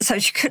 So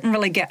she couldn't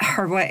really get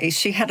her way.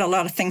 She had a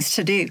lot of things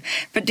to do.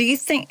 But do you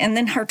think, and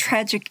then her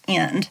tragic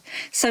end.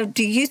 So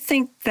do you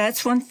think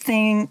that's one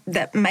thing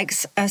that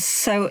makes us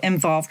so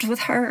involved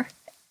with her?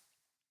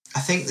 I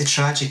think the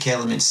tragic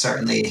element,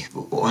 certainly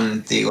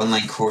on the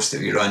online course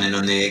that we run and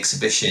on the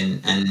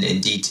exhibition, and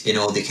indeed in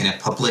all the kind of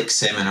public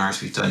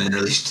seminars we've done in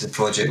relation to the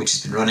project, which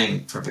has been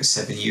running for about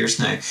 7 years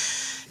now,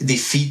 the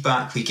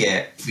feedback we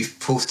get, we've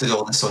posted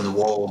all this on the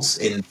walls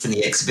in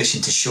the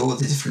exhibition to show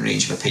the different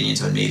range of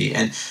opinions on Mary.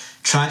 And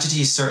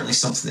tragedy is certainly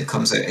something that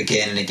comes out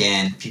again and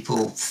again.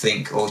 People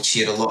think, oh, she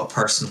had a lot of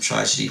personal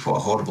tragedy. What a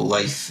horrible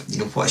life.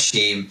 What a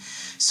shame.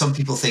 Some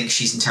people think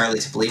she's entirely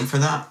to blame for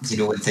that,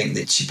 and think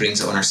that she brings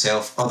it on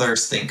herself.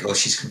 Others think, oh,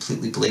 she's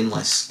completely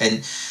blameless.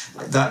 And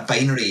that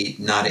binary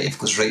narrative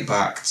goes right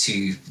back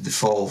to the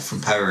fall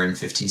from power in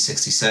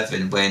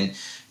 1567, when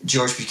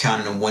George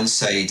Buchanan on one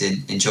side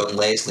and John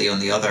Leslie on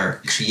the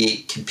other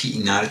create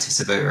competing narratives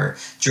about her.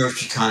 George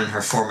Buchanan,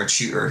 her former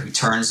tutor, who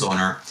turns on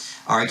her,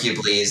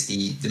 arguably is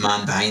the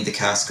man behind the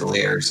Castle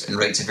letters, and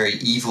writes a very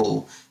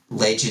evil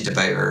legend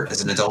about her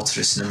as an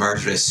adulteress and a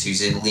murderess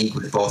who's in league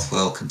with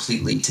Bothwell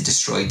completely to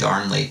destroy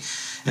Darnley.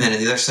 And then on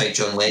the other side,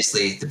 John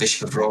Leslie, the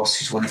Bishop of Ross,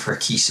 who's one of her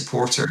key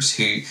supporters,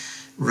 who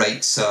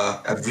writes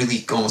a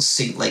really almost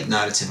saint-like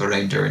narrative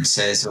around her and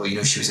says, oh,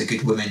 she was a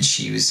good woman,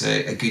 she was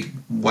a good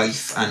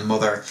wife and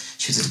mother,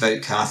 she was a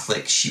devout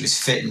Catholic, she was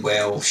fit and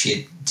well,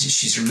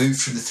 she's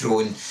removed from the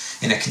throne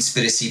in a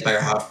conspiracy by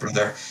her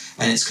half-brother,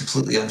 and it's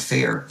completely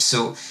unfair.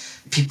 So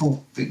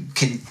people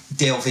can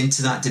delve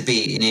into that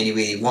debate in any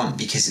way they want,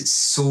 because it's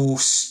so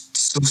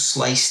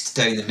sliced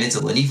down the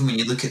middle, and even when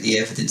you look at the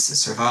evidence that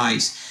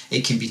survives,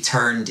 it can be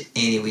turned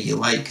any way you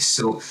like.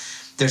 So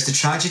there's the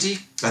tragedy.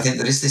 I think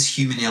there is this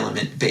human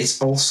element, but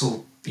it's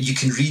also, you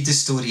can read the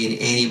story in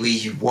any way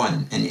you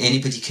want, and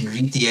anybody can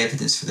read the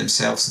evidence for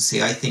themselves and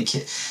say, I think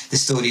the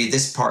story,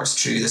 this part's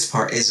true, this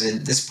part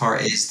isn't, this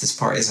part is, this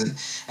part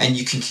isn't, and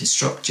you can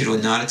construct your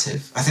own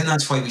narrative. I think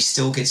that's why we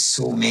still get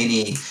so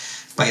many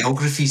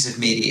biographies of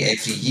Mary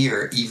every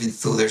year, even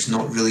though there's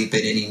not really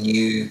been any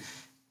new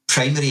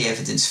primary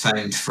evidence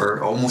found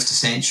for almost a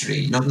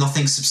century.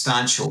 Nothing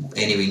substantial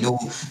anyway, no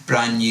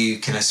brand new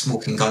kind of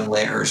smoking gun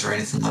letters or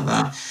anything like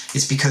that.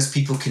 It's because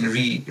people can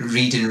read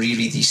and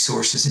reread these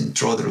sources and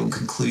draw their own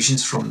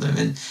conclusions from them,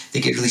 and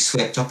they get really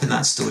swept up in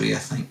that story, I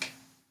think.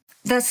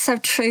 That's so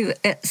true.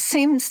 It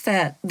seems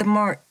that the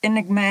more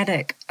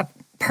enigmatic a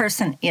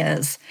person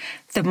is,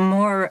 the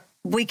more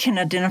we can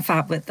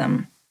identify with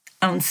them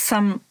on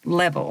some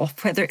level,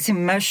 whether it's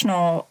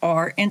emotional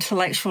or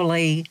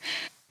intellectually.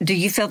 Do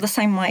you feel the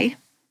same way?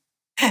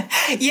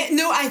 Yeah,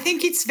 no, I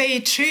think it's very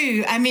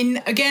true. I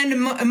mean, again,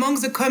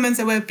 amongst the comments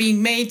that were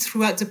being made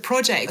throughout the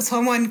project,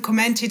 someone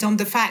commented on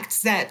the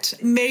fact that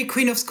Mary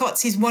Queen of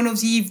Scots is one of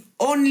the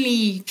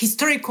only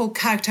historical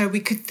character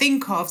we could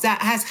think of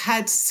that has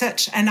had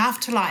such an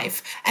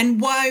afterlife. And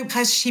why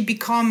has she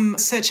become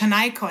such an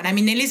icon? I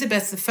mean,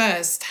 Elizabeth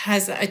I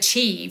has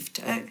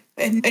achieved an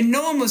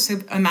enormous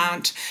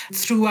amount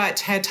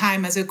throughout her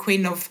time as a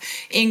Queen of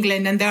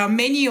England. And there are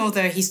many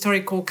other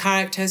historical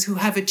characters who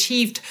have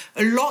achieved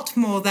a lot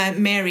more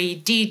than Mary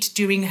did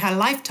during her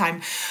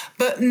lifetime.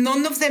 But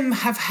none of them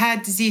have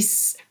had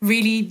this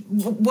really,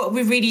 what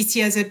we really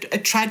see as a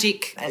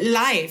tragic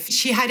life.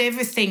 She had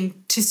everything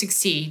to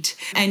succeed,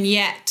 and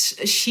yet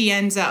she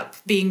ends up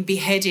being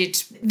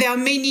beheaded. There are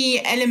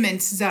many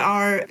elements that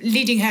are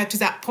leading her to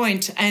that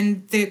point,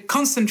 and the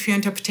constant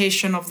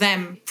reinterpretation of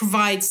them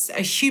provides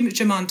a huge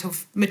amount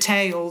of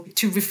material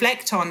to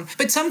reflect on.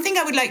 But something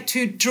I would like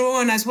to draw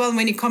on as well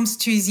when it comes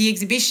to the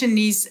exhibition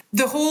is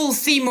the whole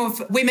theme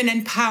of women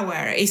and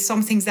power is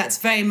something that's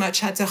very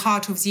much at the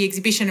heart of the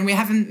exhibition, and we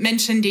haven't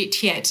mentioned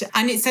it yet.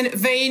 And it's a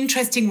very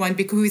interesting one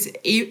because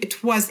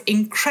it was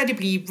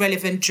incredibly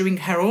relevant during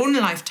her own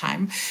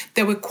lifetime.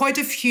 There were quite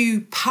a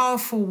few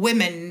powerful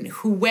women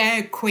who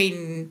were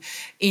queen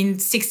in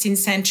 16th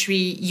century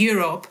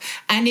Europe,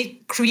 and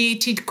it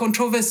created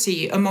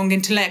controversy among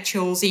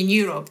intellectuals in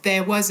Europe.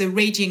 There was a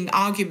raging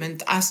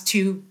argument as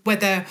to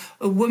whether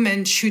a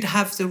woman should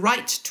have the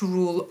right to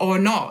rule or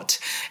not.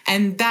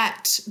 And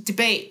that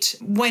debate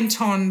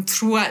went on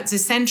throughout the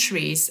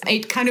centuries.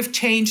 It kind of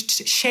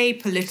changed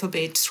shape a little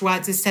bit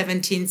throughout the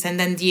 17th and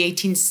then the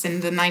 18th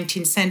and the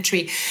 19th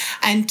century.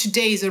 And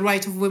today the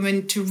right of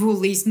women to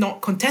rule is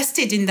not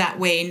contested in that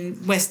way in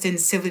Western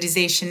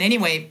civilization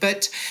anyway,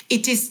 but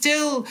it is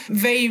still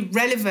very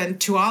relevant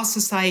to our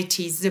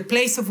societies, the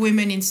place of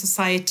women in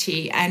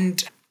society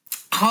and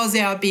how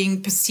they are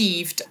being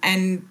perceived,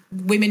 and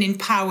women in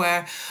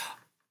power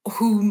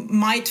who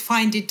might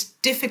find it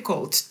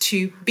difficult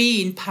to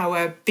be in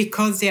power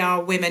because they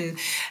are women.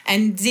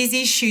 And these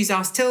issues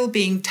are still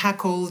being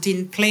tackled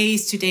in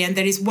plays today. And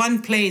there is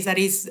one play that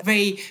is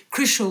very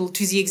crucial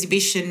to the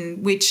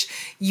exhibition, which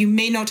you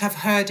may not have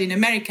heard in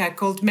America,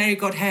 called Mary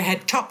Got Her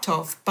Head Chopped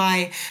Off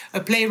by a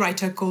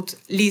playwright called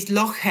Liz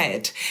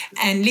Lochhead.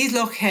 And Liz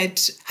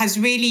Lochhead has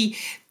really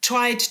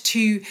tried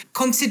to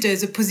consider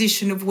the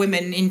position of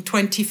women in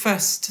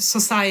 21st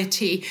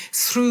society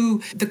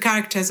through the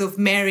characters of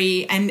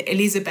Mary and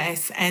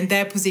Elizabeth and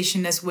their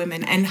position as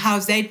women and how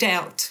they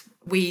dealt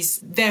with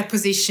their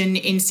position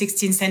in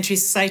 16th century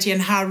society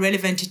and how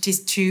relevant it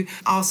is to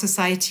our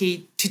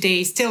society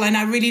today still. And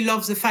I really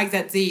love the fact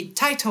that the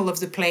title of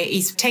the play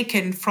is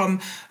taken from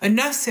a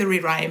nursery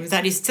rhyme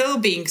that is still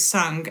being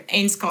sung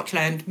in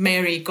Scotland,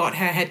 Mary Got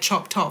Her Head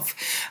Chopped Off.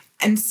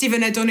 And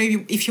Stephen, I don't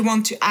know if you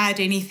want to add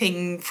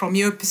anything from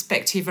your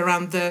perspective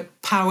around the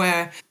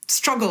power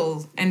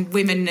struggle and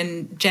women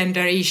and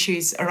gender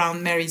issues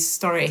around Mary's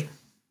story.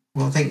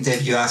 Well, I think,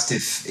 Deb, you asked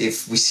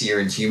if we see her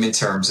in human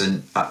terms,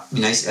 and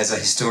as a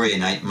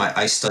historian,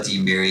 I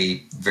study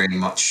Mary very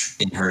much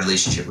in her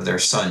relationship with her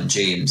son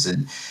James,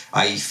 and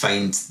I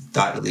find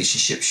that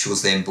relationship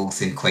shows them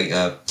both in quite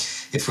a,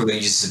 if we're going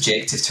to use a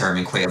subjective term,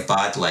 in quite a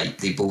bad light.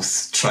 They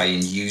both try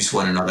and use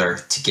one another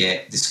to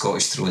get the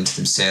Scottish throne to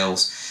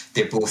themselves.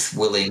 They're both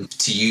willing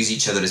to use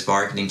each other as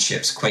bargaining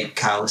chips quite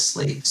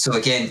callously. So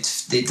again,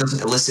 it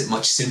doesn't elicit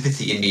much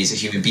sympathy in me as a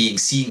human being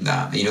seeing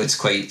that. It's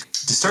quite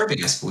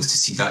disturbing, I suppose, to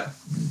see that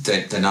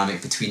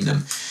dynamic between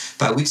them.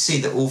 But I would say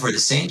that over the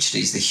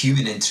centuries, the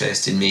human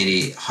interest in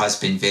Mary has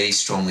been very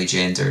strongly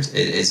gendered.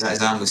 As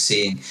Anne was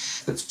saying,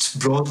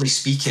 broadly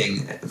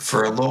speaking,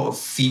 for a lot of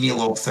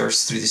female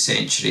authors through the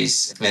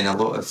centuries and a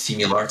lot of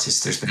female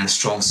artists, there's been a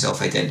strong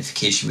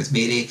self-identification with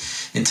Mary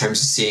in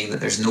terms of saying that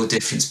there's no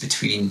difference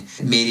between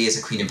Mary as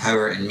a queen in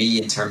power and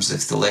me in terms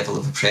of the level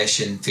of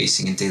oppression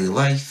facing in daily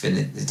life and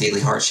the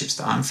daily hardships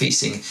that I'm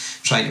facing,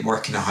 trying to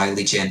work in a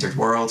highly gendered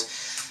world.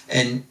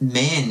 And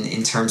men,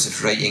 in terms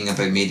of writing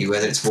about Mary,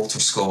 whether it's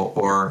Walter Scott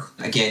or,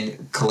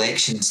 again,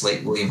 collections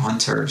like William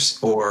Hunter's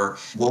or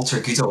Walter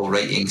Goodall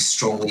writing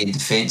strongly in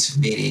defence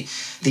of Mary,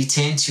 they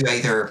tend to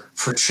either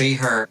portray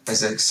her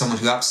as someone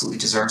who absolutely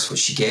deserves what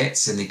she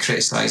gets and they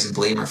criticise and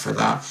blame her for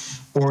that,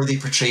 or they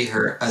portray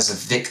her as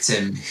a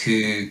victim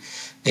who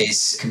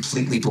is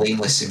completely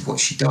blameless in what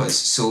she does.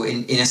 So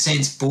in a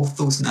sense, both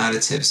those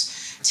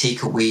narratives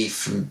take away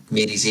from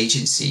Mary's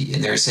agency,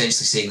 and they're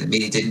essentially saying that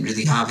Mary didn't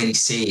really have any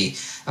say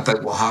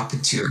about what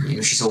happened to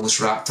her. She's almost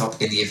wrapped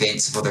up in the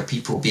events of other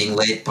people, being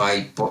led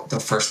by the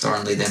first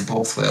Darnley, then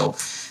Bothwell,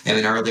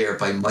 and earlier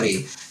by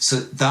Murray. So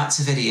that's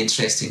a very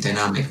interesting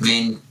dynamic.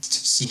 Men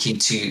seeking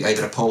to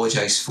either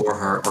apologise for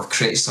her or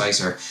criticise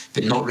her,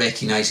 but not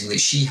recognising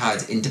that she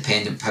had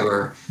independent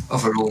power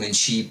of her own and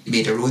she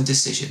made her own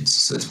decisions.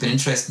 So it's been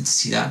interesting to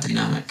see that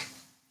dynamic.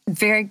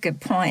 Very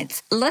good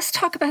points. Let's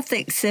talk about the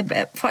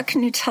exhibit. What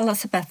can you tell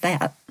us about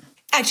that?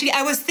 Actually,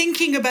 I was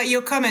thinking about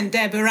your comment,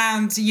 Deb,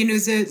 around,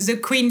 the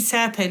Queen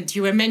Serpent.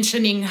 You were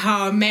mentioning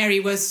how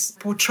Mary was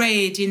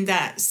portrayed in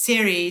that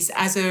series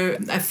as a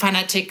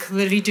fanatic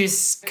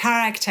religious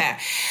character.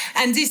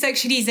 And this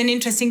actually is an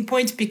interesting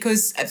point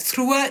because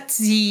throughout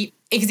the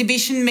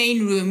exhibition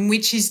main room,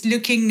 which is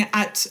looking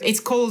at, it's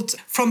called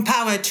From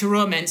Power to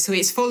Romance. So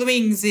it's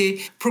following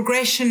the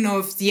progression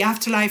of the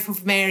afterlife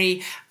of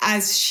Mary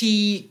as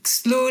she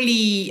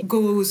slowly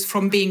goes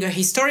from being a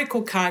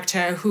historical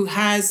character who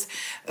has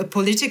a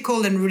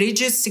political and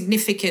religious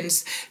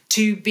significance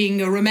to being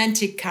a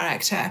romantic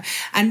character.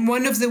 And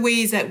one of the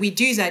ways that we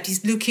do that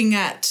is looking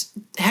at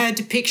her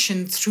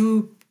depiction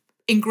through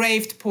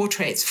engraved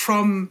portraits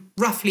from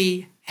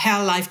roughly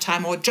her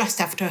lifetime or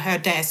just after her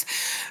death,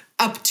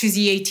 up to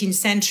the 18th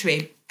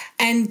century.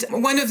 And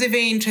one of the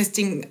very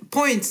interesting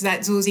points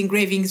that those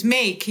engravings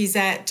make is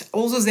that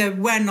although there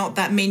were not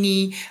that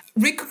many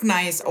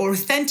recognized or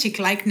authentic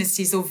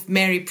likenesses of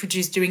Mary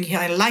produced during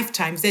her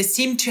lifetime, there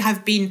seemed to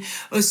have been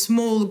a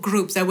small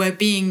group that were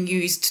being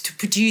used to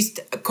produce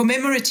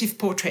commemorative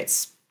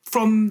portraits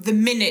from the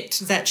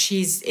minute that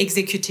she's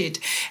executed,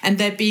 and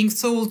they're being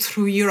sold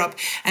through Europe.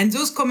 And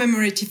those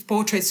commemorative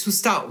portraits to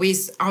start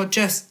with are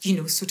just,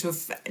 sort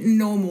of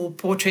normal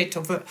portrait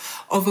of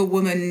a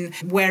woman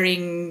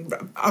wearing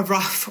a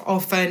ruff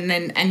often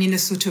and in a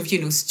sort of,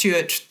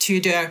 Stuart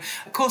Tudor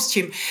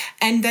costume.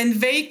 And then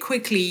very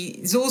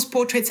quickly, those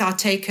portraits are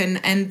taken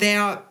and they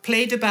are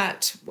played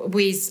about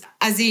with,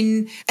 as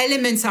in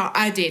elements are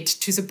added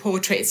to the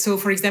portrait. So,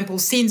 for example,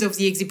 scenes of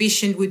the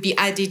exhibition would be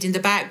added in the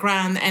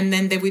background, and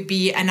then there would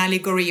be an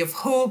allegory of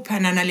hope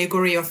and an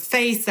allegory of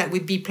faith that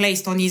would be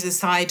placed on either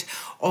side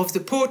of the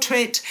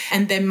portrait.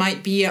 And there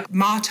might be a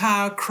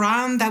martyr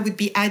crown that would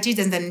be added,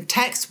 and then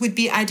text would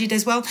be added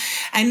as well.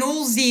 And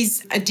all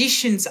these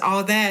additions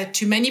are there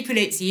to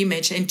manipulate the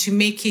image and to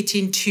make it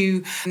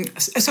into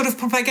a sort of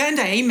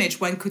propaganda image,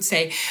 one could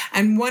say.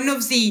 And one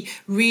of the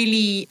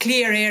really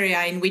clear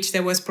area in which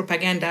there was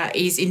propaganda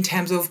is in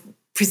terms of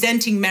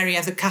presenting Mary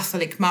as a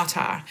Catholic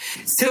martyr.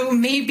 So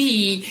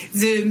maybe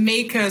the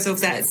makers of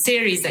that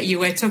series that you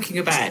were talking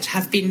about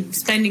have been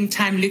spending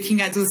time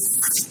looking at those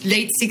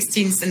late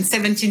 16th and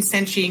 17th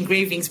century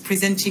engravings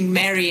presenting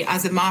Mary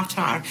as a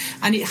martyr,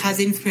 and it has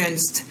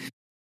influenced.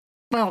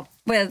 Well,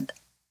 with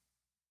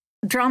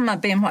drama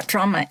being what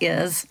drama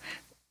is,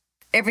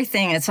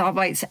 everything is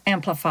always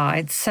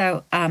amplified.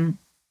 So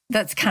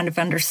that's kind of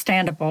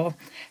understandable.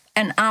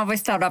 And I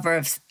always thought of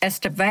her as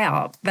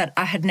devout, but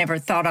I had never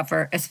thought of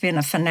her as being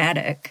a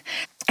fanatic.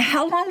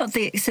 How long will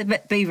the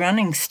exhibit be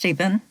running,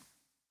 Stephen?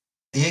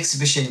 The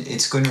exhibition,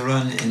 it's going to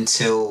run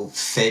until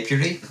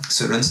February.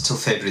 So it runs until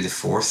February the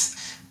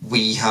 4th.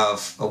 We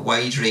have a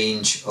wide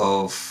range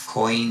of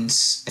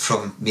coins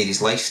from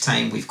Mary's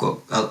lifetime. We've got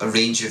a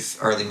range of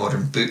early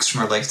modern books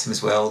from her lifetime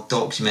as well,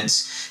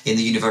 documents in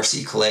the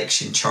university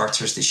collection,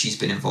 charters that she's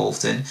been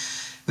involved in.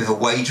 We have a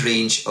wide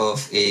range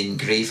of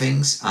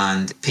engravings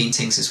and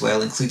paintings as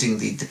well, including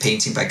the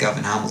painting by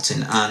Gavin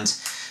Hamilton. And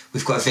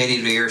we've got a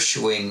very rare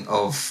showing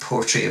of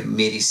Portrait of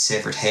Mary's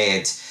Severed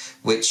Head,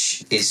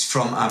 which is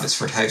from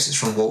Abbotsford House. It's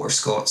from Walter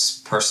Scott's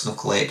personal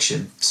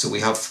collection. So we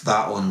have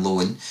that on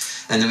loan.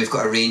 And then we've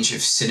got a range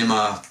of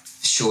cinema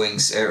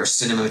showings or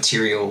cinema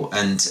material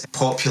and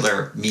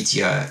popular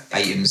media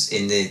items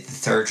in the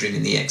third room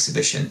in the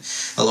exhibition,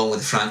 along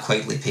with the Frank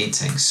Whiteley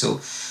painting. So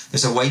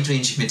there's a wide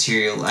range of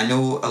material. I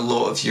know a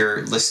lot of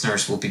your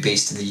listeners will be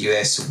based in the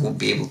US, so won't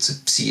be able to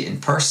see it in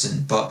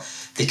person, but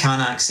they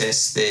can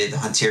access the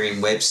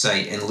Hunterian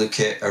website and look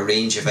at a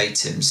range of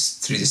items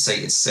through the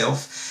site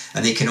itself.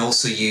 And they can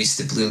also use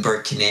the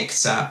Bloomberg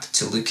Connect app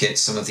to look at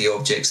some of the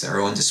objects that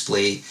are on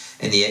display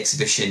in the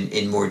exhibition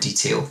in more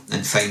detail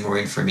and find more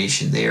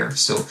information there.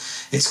 So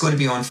it's going to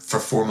be on for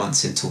 4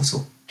 months in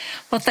total.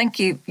 Well, thank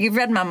you. You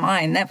read my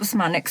mind. That was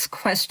my next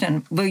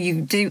question. Will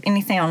you do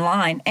anything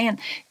online? And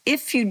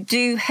if you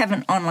do have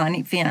an online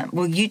event,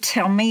 will you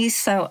tell me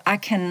so I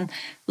can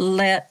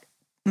let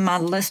my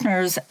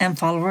listeners and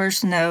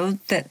followers know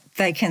that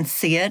they can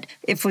see it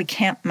if we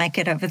can't make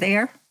it over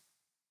there?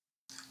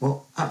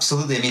 Well,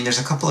 absolutely. I mean,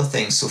 there's a couple of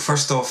things. So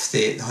first off,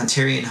 the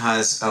Hunterian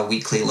has a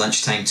weekly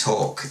lunchtime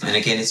talk. And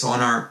again, it's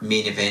on our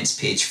main events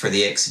page for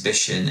the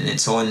exhibition, and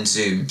it's on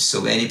Zoom,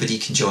 so anybody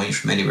can join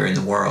from anywhere in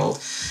the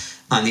world.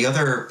 And the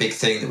other big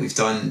thing that we've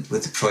done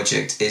with the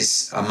project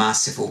is a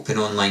massive open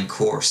online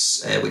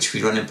course, which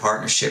we run in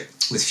partnership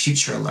with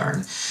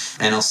FutureLearn.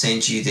 And I'll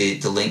send you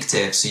the link,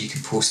 Deb, so you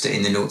can post it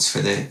in the notes for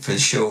the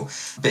show.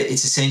 But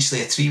it's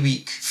essentially a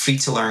 3-week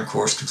free-to-learn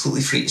course,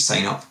 completely free to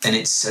sign up. And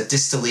it's a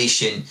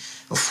distillation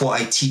of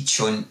what I teach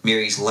on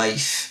Mary's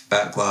life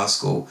at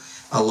Glasgow,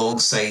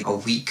 alongside a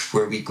week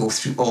where we go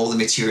through all the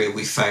material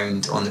we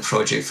found on the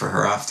project for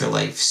her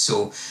afterlife.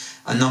 So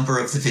a number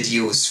of the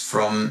videos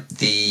from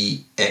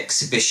the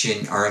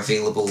exhibition are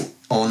available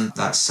on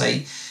that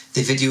site.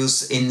 The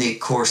videos in the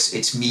course,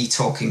 it's me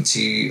talking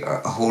to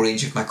a whole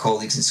range of my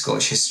colleagues in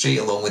Scottish history,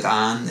 along with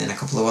Anne and a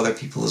couple of other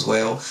people as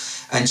well,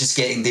 and just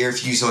getting their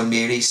views on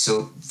Mary,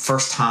 so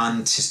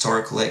first-hand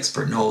historical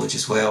expert knowledge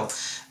as well.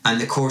 And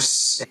the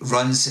course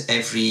runs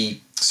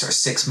every sort of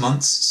 6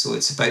 months, so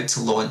it's about to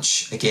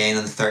launch again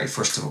on the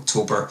 31st of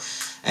October,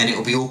 and it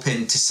will be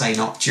open to sign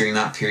up during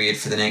that period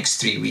for the next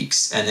 3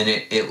 weeks, and then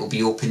it will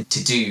be open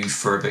to do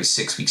for about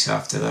 6 weeks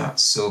after that.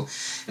 So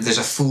there's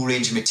a full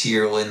range of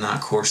material in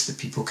that course that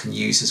people can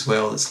use as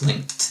well that's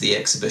linked to the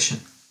exhibition.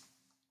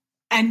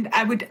 And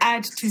I would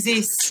add to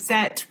this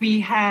that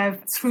we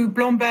have, through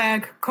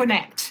Bloomberg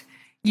Connect,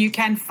 you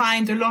can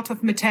find a lot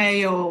of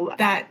material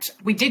that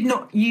we did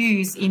not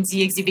use in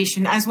the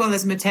exhibition, as well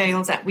as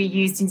materials that we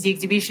used in the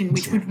exhibition,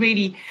 which would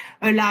really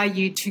allow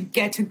you to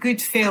get a good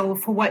feel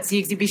for what the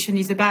exhibition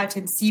is about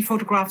and see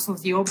photographs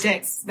of the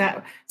objects,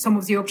 that some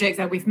of the objects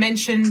that we've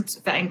mentioned.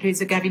 That includes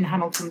the Gavin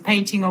Hamilton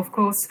painting, of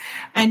course,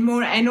 and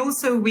more. And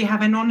also we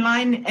have an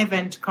online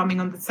event coming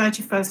on the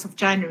 31st of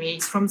January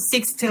from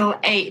 6 till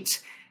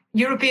 8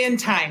 European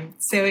time.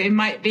 So it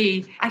might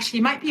be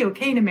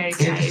okay in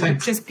America. Yeah, it would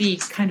just be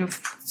kind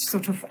of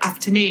sort of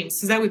afternoon.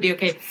 So that would be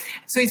okay.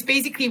 So it's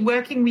basically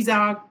working with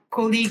our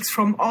colleagues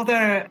from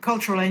other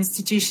cultural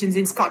institutions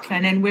in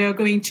Scotland, and we're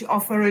going to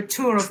offer a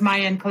tour of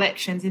Mayan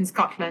collections in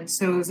Scotland.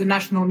 So the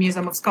National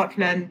Museum of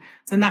Scotland,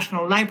 the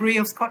National Library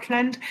of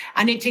Scotland,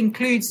 and it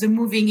includes the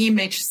moving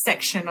image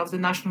section of the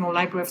National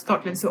Library of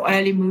Scotland, so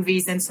early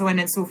movies and so on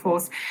and so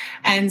forth,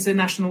 and the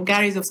National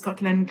Galleries of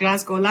Scotland,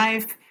 Glasgow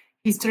Life,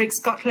 Historic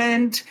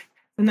Scotland,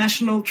 the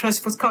National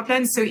Trust for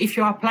Scotland. So if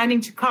you are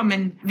planning to come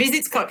and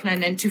visit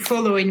Scotland and to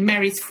follow in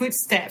Mary's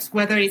footsteps,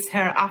 whether it's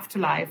her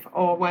afterlife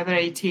or whether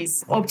it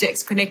is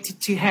objects connected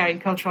to her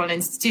in cultural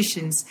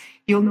institutions,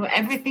 you'll know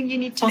everything you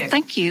need to know. Well,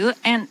 thank you.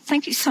 And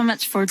thank you so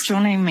much for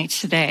joining me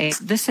today.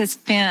 This has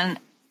been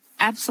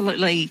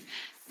absolutely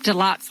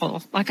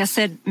delightful. Like I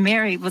said,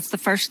 Mary was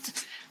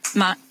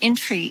my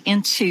entry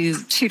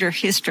into Tudor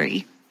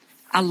history.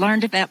 I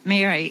learned about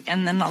Mary,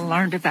 and then I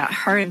learned about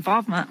her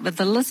involvement with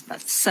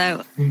Elizabeth.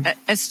 So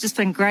it's just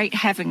been great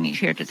having you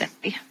here today.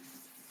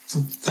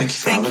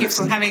 Thank you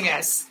for having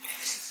us.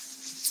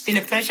 It's been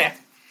a pleasure.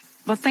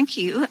 Well, thank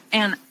you,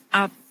 and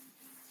I'll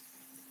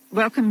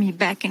welcome you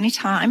back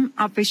anytime.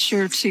 I'll be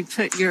sure to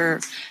put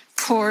your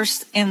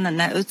course in the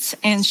notes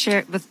and share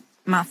it with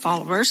my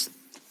followers.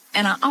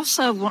 And I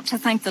also want to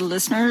thank the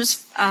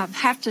listeners. I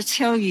have to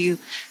tell you,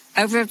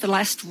 over the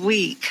last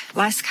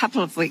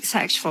couple of weeks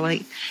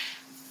actually,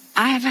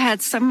 I have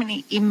had so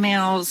many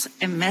emails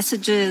and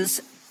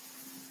messages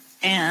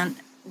and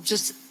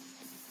just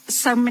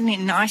so many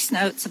nice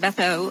notes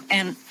about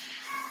and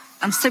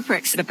I'm super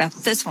excited about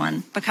this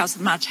one because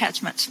of my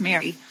attachment to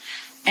Mary.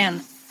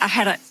 And I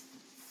had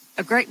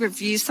a great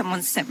review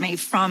someone sent me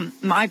from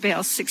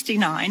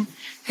MyBell69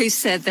 who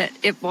said that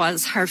it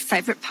was her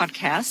favorite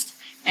podcast,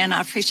 and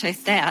I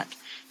appreciate that.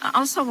 I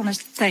also want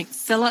to thank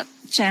Philip,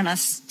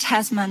 Janice,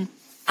 Tasman,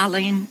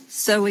 Eileen,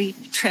 Zoe,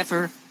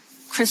 Trevor,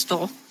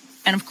 Crystal,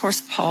 and of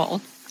course,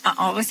 Paul. I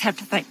always have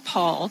to thank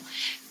Paul.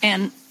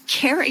 And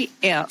Carrie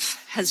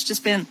F., has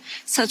just been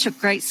such a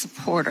great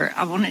supporter.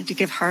 I wanted to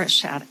give her a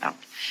shout out.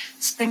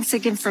 So thanks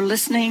again for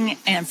listening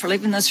and for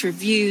leaving those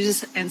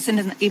reviews and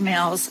sending the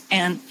emails.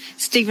 And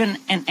Stephen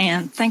and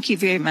Anne, thank you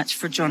very much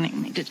for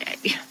joining me today.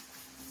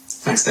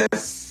 Thanks, Deb.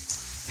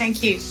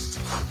 Thank you.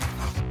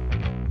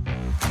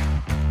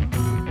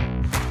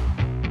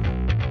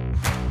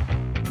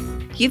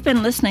 You've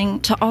been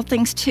listening to All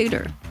Things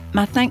Tudor.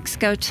 My thanks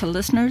go to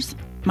listeners,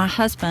 my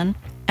husband,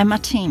 and my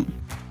team.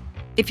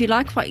 If you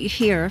like what you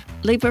hear,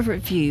 leave a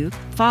review,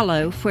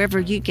 follow wherever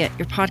you get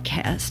your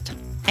podcast,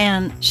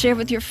 and share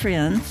with your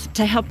friends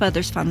to help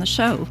others find the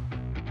show.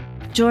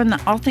 Join the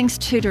All Things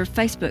Tudor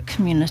Facebook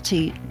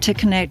community to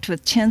connect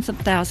with tens of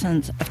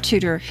thousands of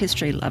Tudor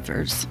history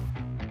lovers.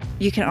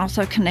 You can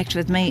also connect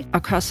with me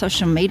across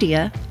social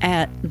media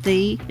at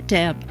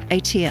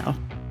TheDebATL.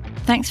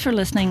 Thanks for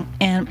listening,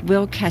 and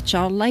we'll catch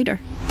y'all later.